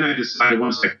 And then I decided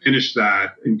once I finished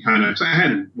that, and I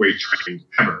hadn't weight trained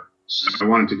ever, so I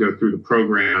wanted to go through the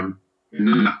program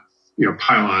and not,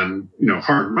 pile on,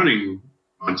 hard running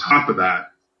on top of that.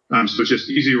 So it's just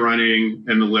easy running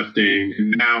and the lifting.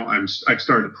 And now I've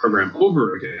started the program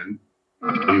over again. So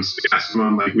I'm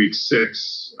on week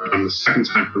 6, the second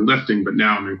time for lifting, but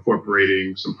now I'm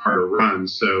incorporating some harder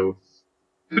runs. So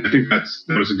I think that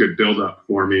was a good buildup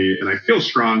for me, and I feel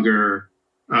stronger.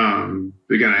 Again,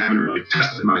 I haven't really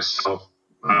tested myself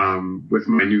with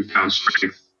my newfound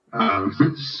strength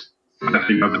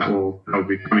That will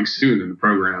be coming soon in the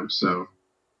program. So,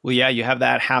 well, yeah, you have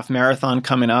that half marathon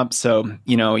coming up. So,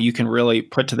 you can really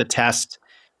put to the test,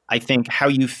 I think, how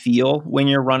you feel when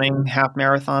you're running half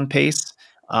marathon pace,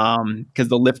 because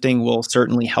the lifting will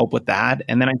certainly help with that.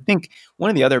 And then I think one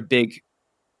of the other big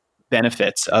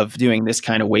benefits of doing this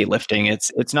kind of weightlifting,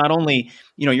 it's not only,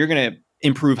 you're going to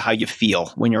improve how you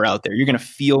feel when you're out there. You're going to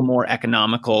feel more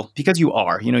economical because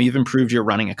you've improved your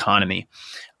running economy.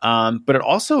 But it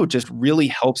also just really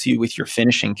helps you with your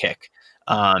finishing kick.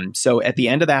 So at the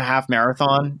end of that half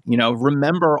marathon,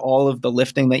 remember all of the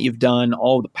lifting that you've done,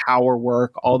 all the power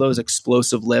work, all those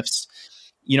explosive lifts.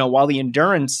 While the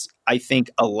endurance, I think,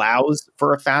 allows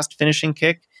for a fast finishing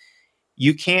kick,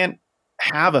 you can't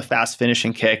have a fast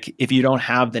finishing kick if you don't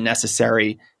have the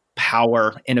necessary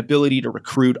power and ability to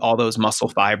recruit all those muscle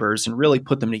fibers and really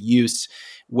put them to use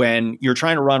when you're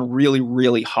trying to run really,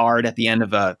 really hard at the end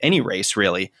of any race,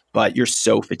 really, but you're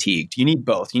so fatigued. You need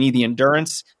both. You need the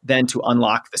endurance then to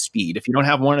unlock the speed. If you don't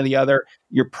have one or the other,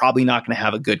 you're probably not going to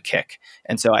have a good kick.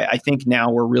 And so I think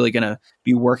now we're really going to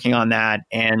be working on that.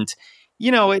 And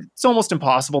it's almost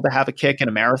impossible to have a kick in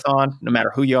a marathon, no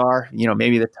matter who you are.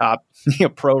 Maybe the top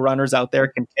pro runners out there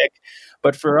can kick.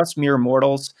 But for us mere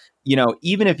mortals,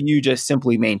 even if you just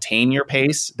simply maintain your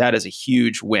pace, that is a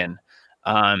huge win.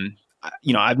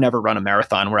 I've never run a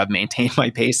marathon where I've maintained my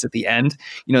pace at the end.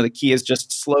 The key is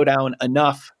just slow down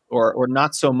enough or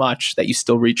not so much that you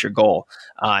still reach your goal.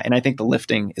 And I think the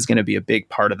lifting is going to be a big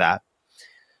part of that.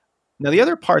 Now, the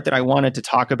other part that I wanted to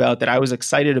talk about that I was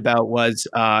excited about was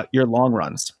your long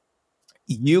runs.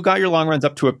 You got your long runs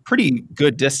up to a pretty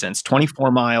good distance,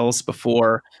 24 miles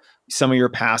before some of your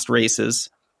past races.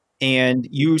 And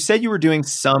you said you were doing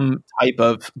some type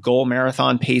of goal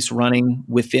marathon pace running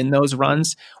within those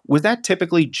runs. Was that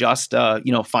typically just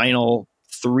final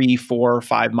 3, 4,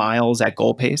 5 miles at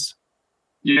goal pace?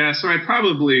 Yeah, so I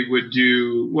probably would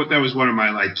do that was one of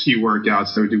my key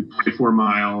workouts. I would do 24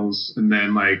 miles and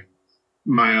then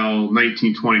mile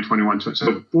 19, 20, 21, 20,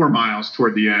 so 4 miles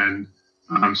toward the end.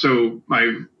 So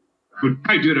I would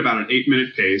probably do it about an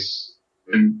 8-minute pace,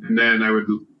 and then I would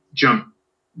jump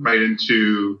right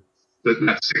into that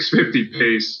 6:50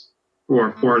 pace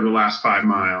for the last 5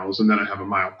 miles, and then I'd have a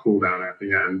mile cool down at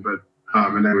the end. But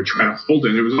and I would try to hold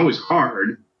it. It was always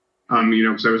hard,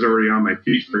 because I was already on my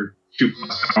feet for 2+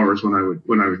 hours when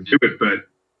I would do it, but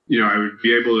I would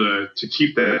be able to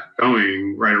keep that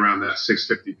going right around that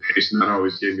 6:50 pace, and that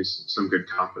always gave me some good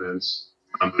confidence.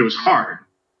 But it was hard,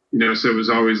 so it was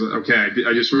always okay.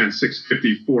 I just ran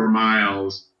 6:54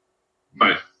 miles,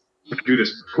 but I do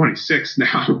this for 26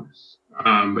 now.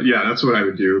 But yeah, that's what I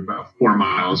would do, about 4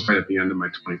 miles right at the end of my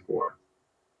 24.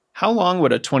 How long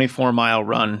would a 24-mile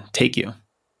run take you?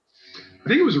 I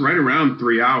think it was right around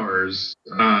 3 hours.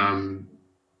 I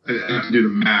have to do the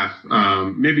math.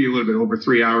 Maybe a little bit over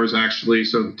 3 hours, actually.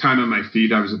 So the time on my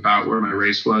feet, I was about where my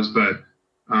race was. But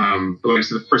like I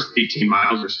said, the first 18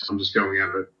 miles or so, I'm just going at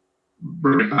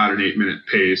about an 8-minute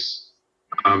pace,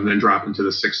 then drop into the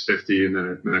 6:50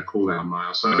 and then a cool down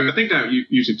mile. So I think that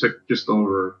usually took just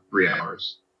over 3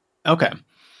 hours. Okay.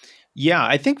 Yeah,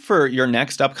 I think for your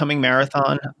next upcoming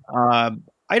marathon,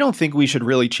 I don't think we should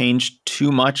really change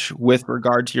too much with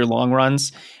regard to your long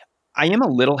runs. I am a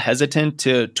little hesitant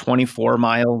to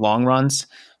 24-mile long runs.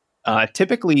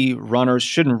 Typically, runners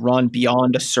shouldn't run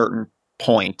beyond a certain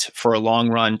point for a long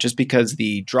run just because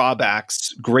the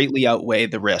drawbacks greatly outweigh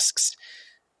the risks.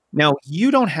 Now,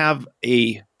 you don't have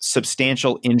a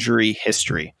substantial injury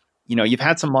history. You've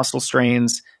had some muscle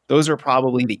strains. Those are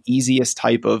probably the easiest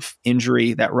type of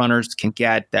injury that runners can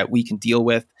get that we can deal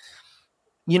with.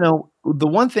 The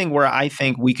one thing where I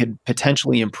think we could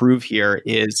potentially improve here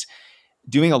is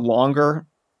doing a longer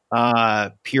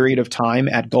period of time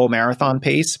at goal marathon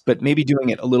pace, but maybe doing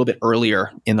it a little bit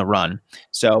earlier in the run.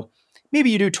 So maybe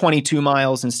you do 22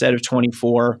 miles instead of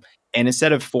 24, and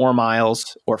instead of 4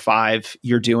 miles or 5,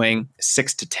 you're doing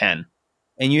 6 to 10.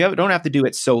 And you don't have to do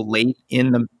it so late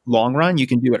in the long run. You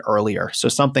can do it earlier. So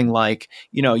something like,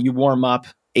 you warm up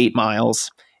 8 miles,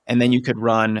 and then you could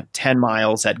run 10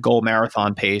 miles at goal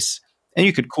marathon pace, and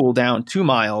you could cool down 2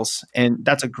 miles, and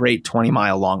that's a great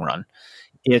 20-mile long run.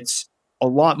 It's a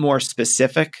lot more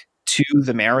specific to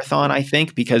the marathon, I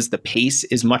think, because the pace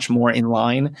is much more in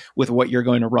line with what you're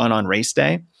going to run on race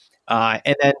day.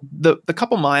 And then the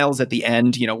couple miles at the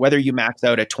end, whether you max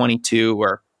out at 22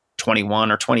 or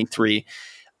 21 or 23,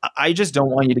 I just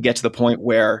don't want you to get to the point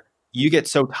where you get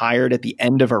so tired at the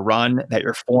end of a run that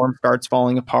your form starts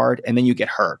falling apart and then you get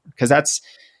hurt, because that's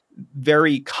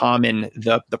very common,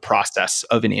 the process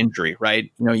of an injury,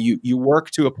 right? You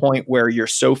work to a point where you're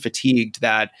so fatigued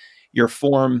that your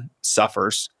form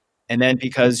suffers, And then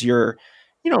because you're,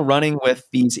 running with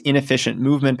these inefficient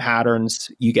movement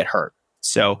patterns, you get hurt.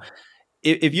 So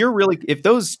if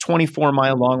those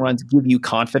 24-mile long runs give you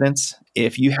confidence,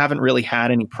 if you haven't really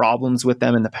had any problems with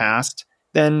them in the past,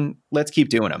 then let's keep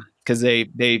doing them, because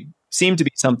they seem to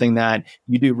be something that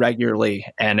you do regularly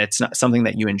and it's not something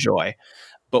that you enjoy.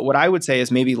 But what I would say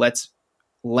is maybe let's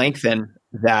lengthen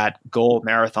that goal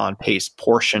marathon pace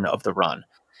portion of the run.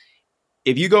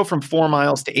 If you go from 4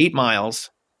 miles to 8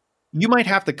 miles, you might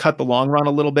have to cut the long run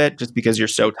a little bit just because you're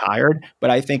so tired, but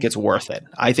I think it's worth it.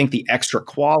 I think the extra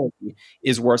quality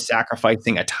is worth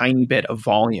sacrificing a tiny bit of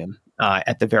volume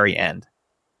at the very end.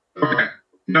 Okay.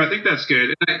 No, I think that's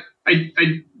good. And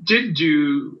I did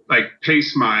do like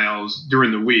pace miles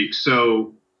during the week.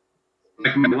 So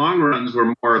like my long runs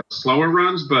were more slower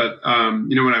runs, but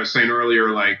when I was saying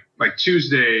earlier, like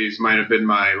Tuesdays might have been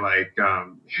my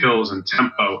hills and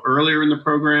tempo earlier in the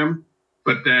program.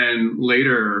 But then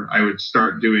later I would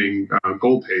start doing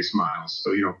goal pace miles.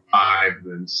 So, 5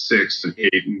 and 6 and 8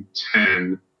 and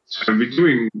 10. So I'd be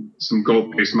doing some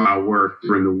goal pace mile work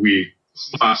during the week,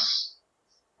 plus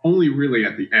only really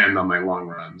at the end on my long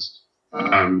runs. But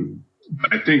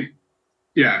I think,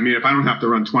 if I don't have to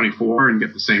run 24 and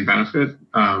get the same benefit,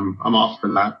 I'm all for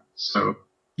that. So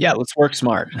yeah, let's work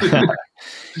smart.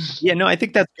 Yeah, no, I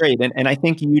think that's great. And I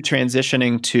think you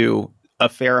transitioning to a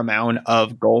fair amount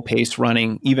of goal pace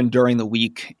running, even during the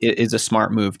week, is a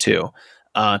smart move too.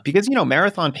 Because,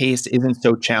 marathon pace isn't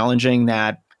so challenging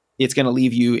that it's going to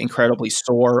leave you incredibly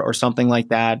sore or something like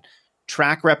that.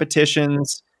 Track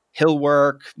repetitions, hill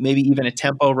work, maybe even a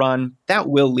tempo run, that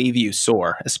will leave you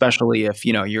sore, especially if,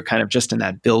 you're kind of just in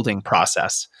that building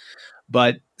process.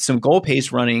 But some goal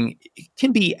pace running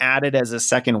can be added as a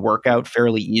second workout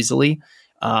fairly easily.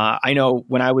 I know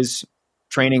when I was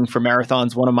training for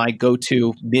marathons, one of my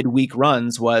go-to midweek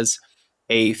runs was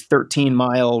a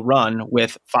 13-mile run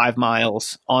with 5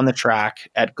 miles on the track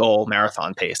at goal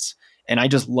marathon pace. And I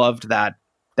just loved that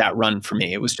run for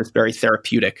me. It was just very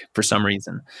therapeutic for some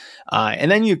reason. And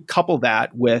then you couple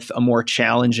that with a more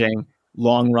challenging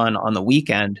long run on the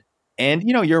weekend, and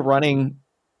you're running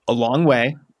a long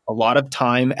way, a lot of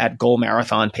time at goal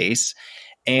marathon pace.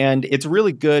 And it's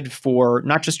really good for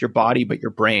not just your body, but your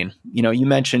brain. You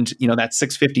mentioned, that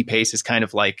 650 pace is kind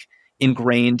of like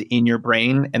ingrained in your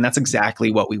brain, and that's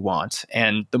exactly what we want.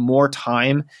 And the more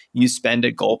time you spend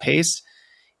at goal pace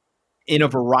in a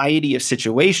variety of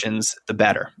situations, the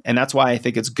better. And that's why I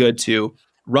think it's good to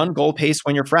run goal pace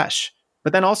when you're fresh,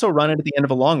 but then also run it at the end of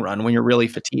a long run when you're really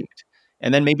fatigued.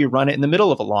 And then maybe run it in the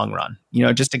middle of a long run,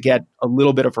 just to get a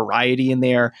little bit of variety in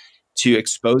there, to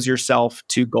expose yourself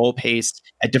to goal pace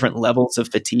at different levels of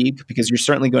fatigue, because you're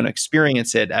certainly going to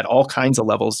experience it at all kinds of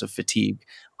levels of fatigue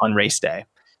on race day.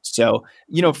 So,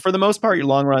 for the most part, your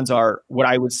long runs are what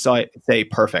I would say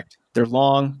perfect. They're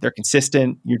long, they're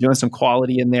consistent, you're doing some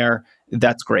quality in there.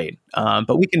 That's great.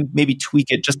 But we can maybe tweak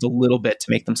it just a little bit to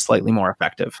make them slightly more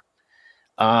effective.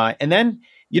 And then,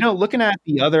 looking at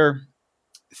the other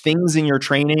things in your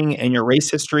training and your race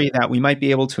history that we might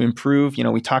be able to improve.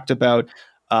 We talked about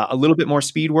a little bit more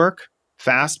speed work,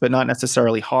 fast, but not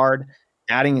necessarily hard,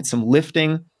 adding some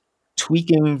lifting,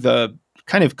 tweaking the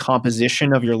kind of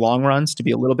composition of your long runs to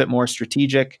be a little bit more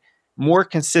strategic, more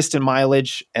consistent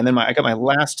mileage. And then I got my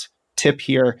last tip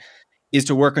here is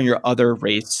to work on your other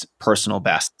race personal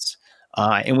bests.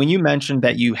 And when you mentioned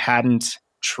that you hadn't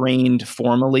trained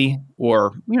formally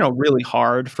or, really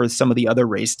hard for some of the other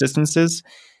race distances,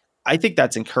 I think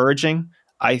that's encouraging.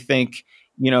 I think,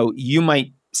 you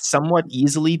might somewhat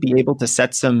easily be able to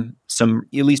set some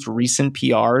at least recent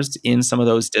PRs in some of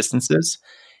those distances.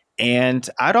 And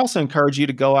I'd also encourage you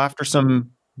to go after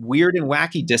some weird and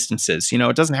wacky distances.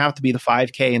 It doesn't have to be the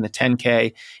 5K and the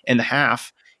 10K and the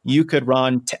half. You could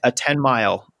run a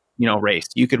 10-mile, race.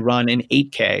 You could run an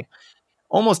 8K.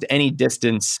 Almost any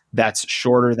distance that's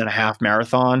shorter than a half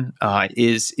marathon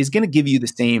is going to give you the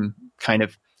same kind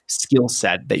of skill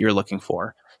set that you're looking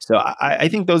for. So I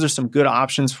think those are some good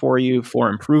options for you for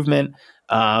improvement.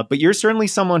 But you're certainly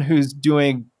someone who's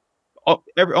doing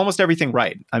almost everything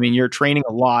right. I mean, you're training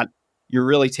a lot. You're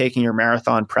really taking your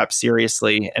marathon prep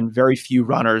seriously, and very few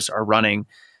runners are running,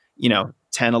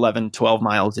 10, 11, 12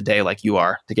 miles a day like you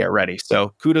are to get ready.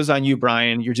 So kudos on you,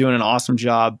 Brian. You're doing an awesome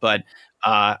job, but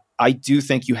I do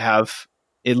think you have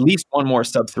at least one more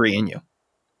sub-3 in you.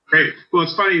 Great. Well,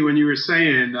 it's funny when you were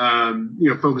saying,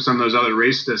 focus on those other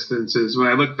race distances. When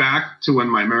I look back to when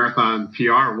my marathon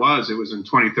PR it was in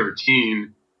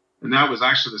 2013. And that was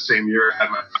actually the same year I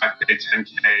had my 5K,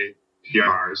 10K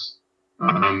PRs.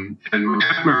 And my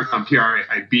half marathon PR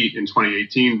I beat in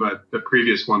 2018, but the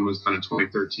previous one was done in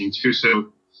 2013 too.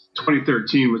 So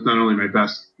 2013 was not only my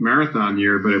best marathon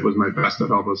year, but it was my best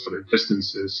at all those other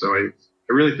distances. So I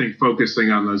really think focusing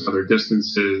on those other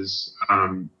distances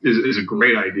is a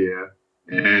great idea,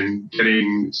 and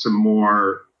getting some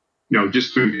more,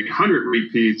 just doing 100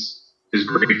 repeats is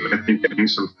great. But I think getting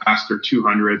some faster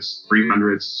 200s,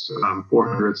 300s,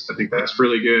 400s, I think that's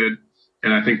really good.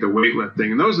 And I think the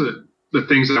weightlifting, and those are the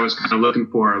things that I was kind of looking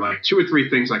for, like 2 or 3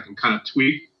 things I can kind of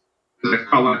tweak, because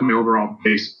I felt like my overall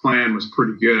base plan was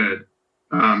pretty good.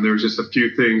 There was just a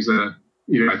few things that,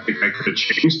 I think I could have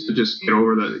changed to just get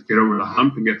over the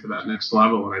hump and get to that next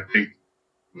level. And I think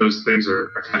those things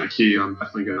are kind of key. I'm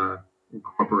definitely going to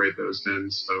incorporate those in.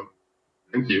 So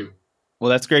thank you. Well,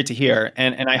 that's great to hear.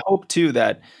 And I hope too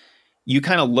that you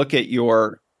kind of look at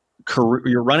your career,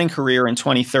 your running career in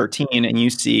 2013, and you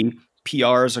see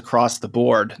PRs across the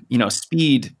board.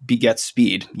 Speed begets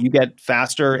speed. You get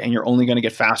faster, and you're only going to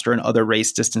get faster in other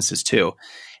race distances too.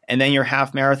 And then your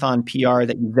half marathon PR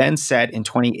that you then set in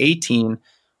 2018,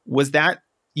 was that,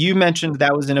 you mentioned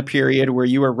that was in a period where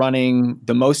you were running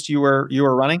the most you were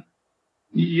running?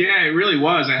 Yeah, it really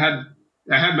was. I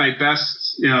had my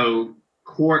best,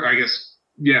 quarter, I guess,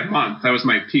 month. That was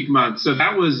my peak month. So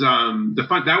that was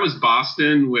that was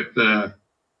Boston with the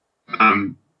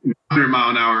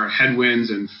 100-mile-an-hour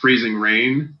headwinds and freezing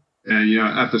rain. And,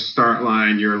 at the start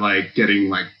line, you're like getting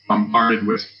like bombarded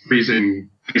with freezing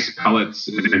ice pellets,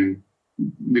 and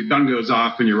the gun goes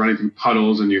off and you're running through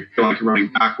puddles and you feel like you're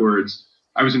running backwards.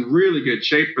 I was in really good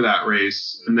shape for that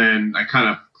race. And then I kind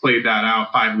of played that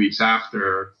out 5 weeks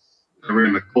after. I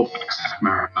ran the Colfax half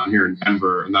marathon here in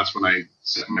Denver, and that's when I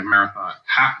set my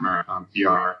half marathon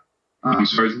PR.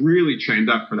 So I was really trained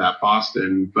up for that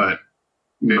Boston, but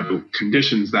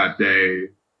conditions that day,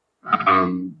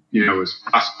 it was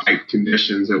frostbite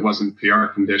conditions. It wasn't PR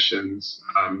conditions.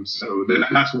 So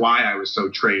that's why I was so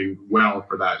trained well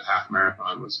for that half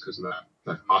marathon, was because of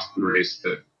that Boston race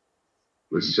that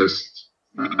was just,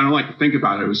 I don't like to think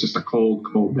about it. It was just a cold,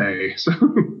 cold day. So.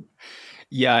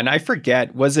 Yeah. And I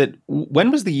forget,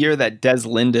 when was the year that Des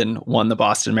Linden won the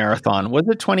Boston Marathon? Was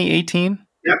it 2018?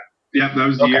 Yep. That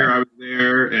was the year I was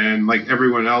there. And like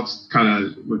everyone else,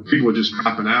 people were just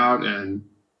dropping out, and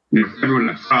everyone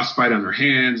had frostbite on their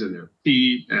hands and their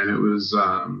feet. And it was,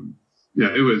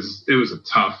 it was a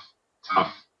tough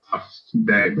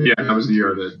day. But yeah, that was the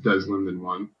year that Des Linden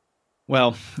won.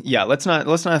 Well, yeah, let's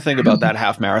not think about that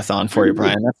half marathon for you,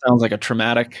 Brian. That sounds like a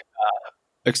traumatic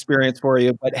experience for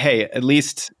you. But hey, at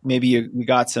least maybe you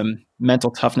got some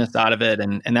mental toughness out of it,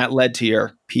 and that led to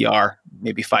your PR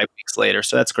maybe 5 weeks later.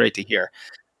 So that's great to hear.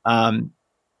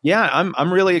 Yeah,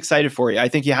 I'm really excited for you. I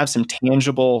think you have some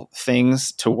tangible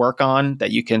things to work on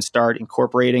that you can start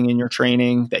incorporating in your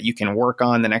training, that you can work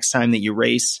on the next time that you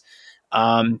race.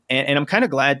 And I'm kind of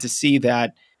glad to see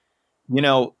that,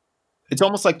 it's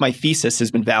almost like my thesis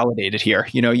has been validated here.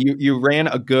 You ran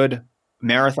a good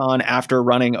marathon after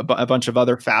running a bunch of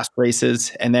other fast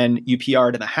races, and then you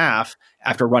PR'd in the half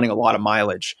after running a lot of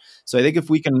mileage. So I think if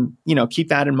we can, keep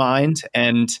that in mind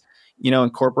and,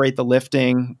 incorporate the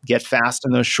lifting, get fast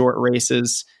in those short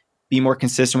races, be more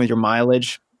consistent with your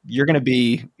mileage, you're going to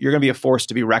be a force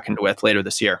to be reckoned with later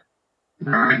this year.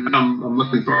 All right. I'm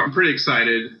looking forward. I'm pretty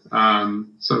excited.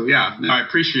 So yeah, I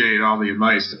appreciate all the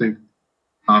advice. I think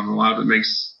a lot of it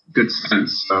makes good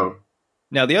sense. So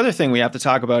now the other thing we have to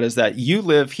talk about is that you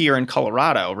live here in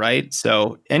Colorado, right?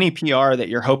 So any PR that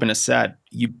you're hoping to set,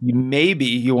 you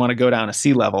want to go down to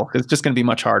sea level, because it's just going to be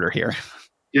much harder here.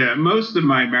 Yeah, most of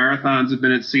my marathons have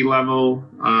been at sea level,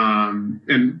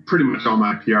 and pretty much all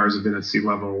my PRs have been at sea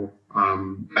level.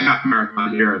 The half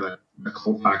marathon here, the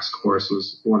Colfax course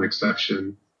was one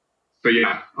exception. But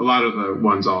yeah, a lot of the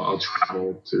ones I'll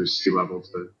travel to sea level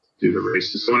to do the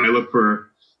races. So when I look for,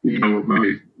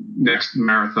 my next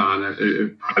marathon,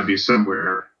 it'd probably be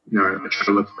somewhere, I try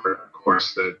to look for a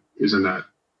course that isn't at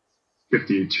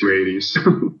 50,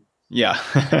 280s. Yeah.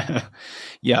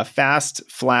 Yeah. Fast,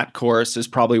 flat course is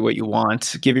probably what you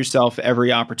want. Give yourself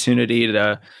every opportunity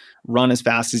to run as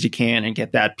fast as you can and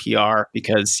get that PR,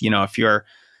 because, if you're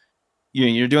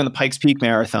doing the Pikes Peak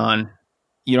Marathon,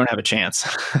 you don't have a chance.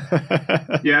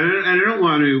 Yeah. And I don't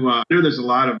want to, I know there's a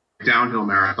lot of downhill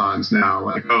marathons now,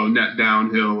 like, net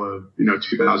downhill of,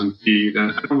 2,000 feet.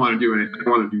 And I don't want to do anything. I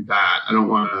don't want to do that. I don't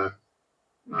want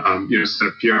to, set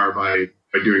a PR by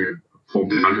doing a full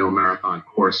downhill marathon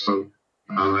course. So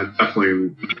I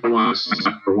definitely don't want to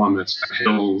sign up for one that's got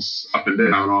hills up and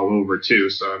down all over too.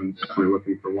 So I'm definitely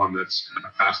looking for one that's kind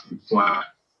of fast and flat.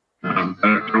 I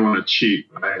don't want to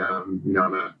cheat by,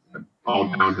 all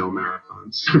downhill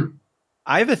marathons.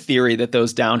 I have a theory that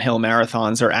those downhill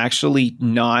marathons are actually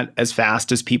not as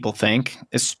fast as people think,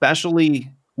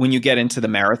 especially when you get into the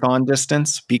marathon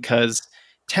distance, because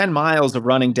 10 miles of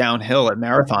running downhill at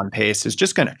marathon pace is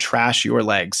just going to trash your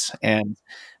legs. And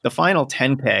the final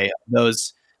 10K,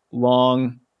 those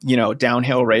long,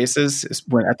 downhill races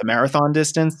when at the marathon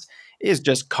distance is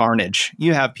just carnage.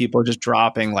 You have people just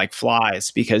dropping like flies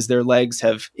because their legs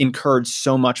have incurred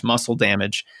so much muscle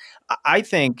damage. I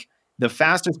think the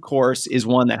fastest course is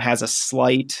one that has a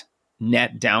slight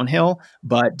net downhill,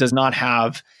 but does not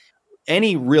have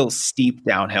any real steep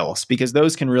downhills, because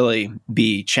those can really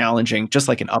be challenging, just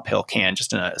like an uphill can,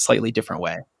 just in a slightly different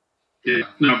way. Yeah,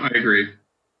 no, I agree.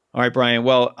 All right, Brian.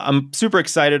 Well, I'm super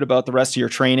excited about the rest of your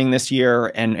training this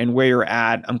year and where you're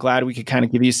at. I'm glad we could kind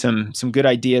of give you some good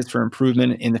ideas for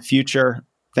improvement in the future.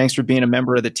 Thanks for being a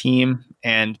member of the team,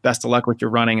 and best of luck with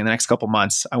your running in the next couple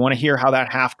months. I want to hear how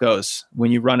that half goes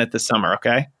when you run it this summer,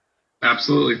 okay?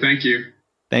 Absolutely. Thank you.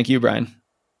 Thank you, Brian.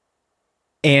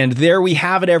 And there we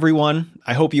have it, everyone.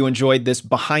 I hope you enjoyed this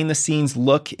behind-the-scenes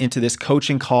look into this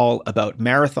coaching call about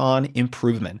marathon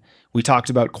improvement. We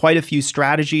talked about quite a few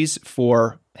strategies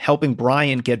for helping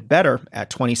Brian get better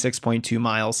at 26.2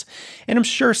 miles, and I'm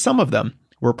sure some of them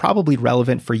were probably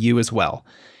relevant for you as well.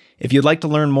 If you'd like to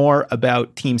learn more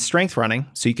about team strength running,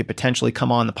 so you could potentially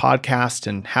come on the podcast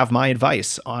and have my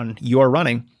advice on your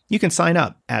running, you can sign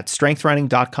up at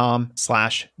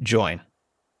strengthrunning.com/join.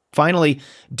 Finally,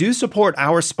 do support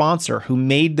our sponsor who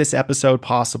made this episode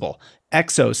possible,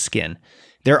 Exoskin.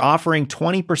 They're offering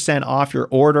 20% off your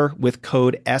order with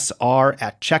code SR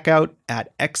at checkout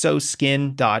at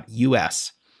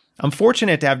exoskin.us. I'm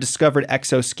fortunate to have discovered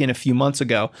Exoskin a few months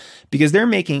ago because they're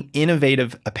making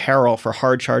innovative apparel for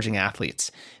hard-charging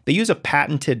athletes. They use a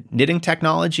patented knitting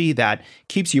technology that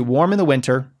keeps you warm in the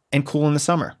winter and cool in the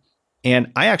summer.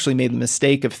 And I actually made the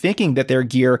mistake of thinking that their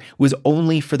gear was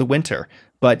only for the winter,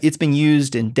 but it's been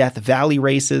used in Death Valley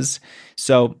races,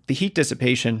 so the heat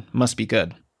dissipation must be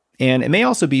good. And it may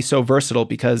also be so versatile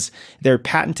because their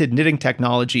patented knitting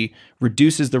technology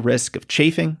reduces the risk of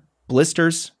chafing,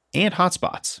 blisters, and hot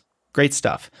spots. Great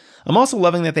stuff. I'm also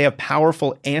loving that they have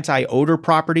powerful anti-odor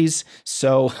properties,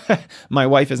 so my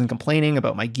wife isn't complaining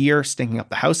about my gear stinking up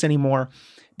the house anymore.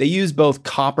 They use both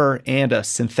copper and a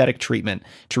synthetic treatment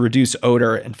to reduce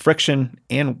odor and friction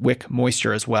and wick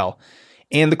moisture as well.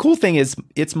 And the cool thing is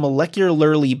it's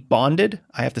molecularly bonded.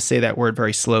 I have to say that word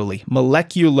very slowly.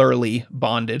 Molecularly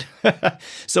bonded.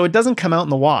 So it doesn't come out in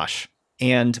the wash.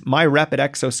 And my rep at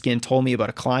Exoskin told me about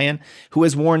a client who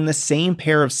has worn the same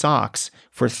pair of socks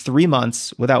for 3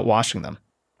 months without washing them.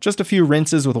 Just a few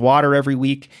rinses with water every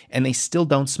week, and they still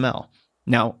don't smell.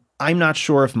 Now, I'm not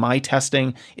sure if my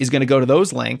testing is going to go to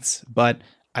those lengths, but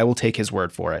I will take his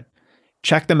word for it.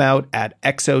 Check them out at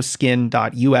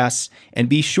exoskin.us and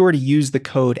be sure to use the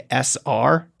code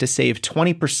SR to save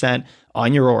 20%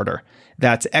 on your order.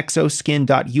 That's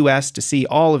exoskin.us to see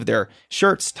all of their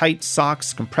shirts, tights,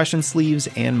 socks, compression sleeves,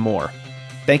 and more.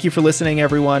 Thank you for listening,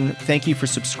 everyone. Thank you for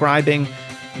subscribing.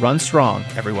 Run strong,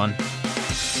 everyone.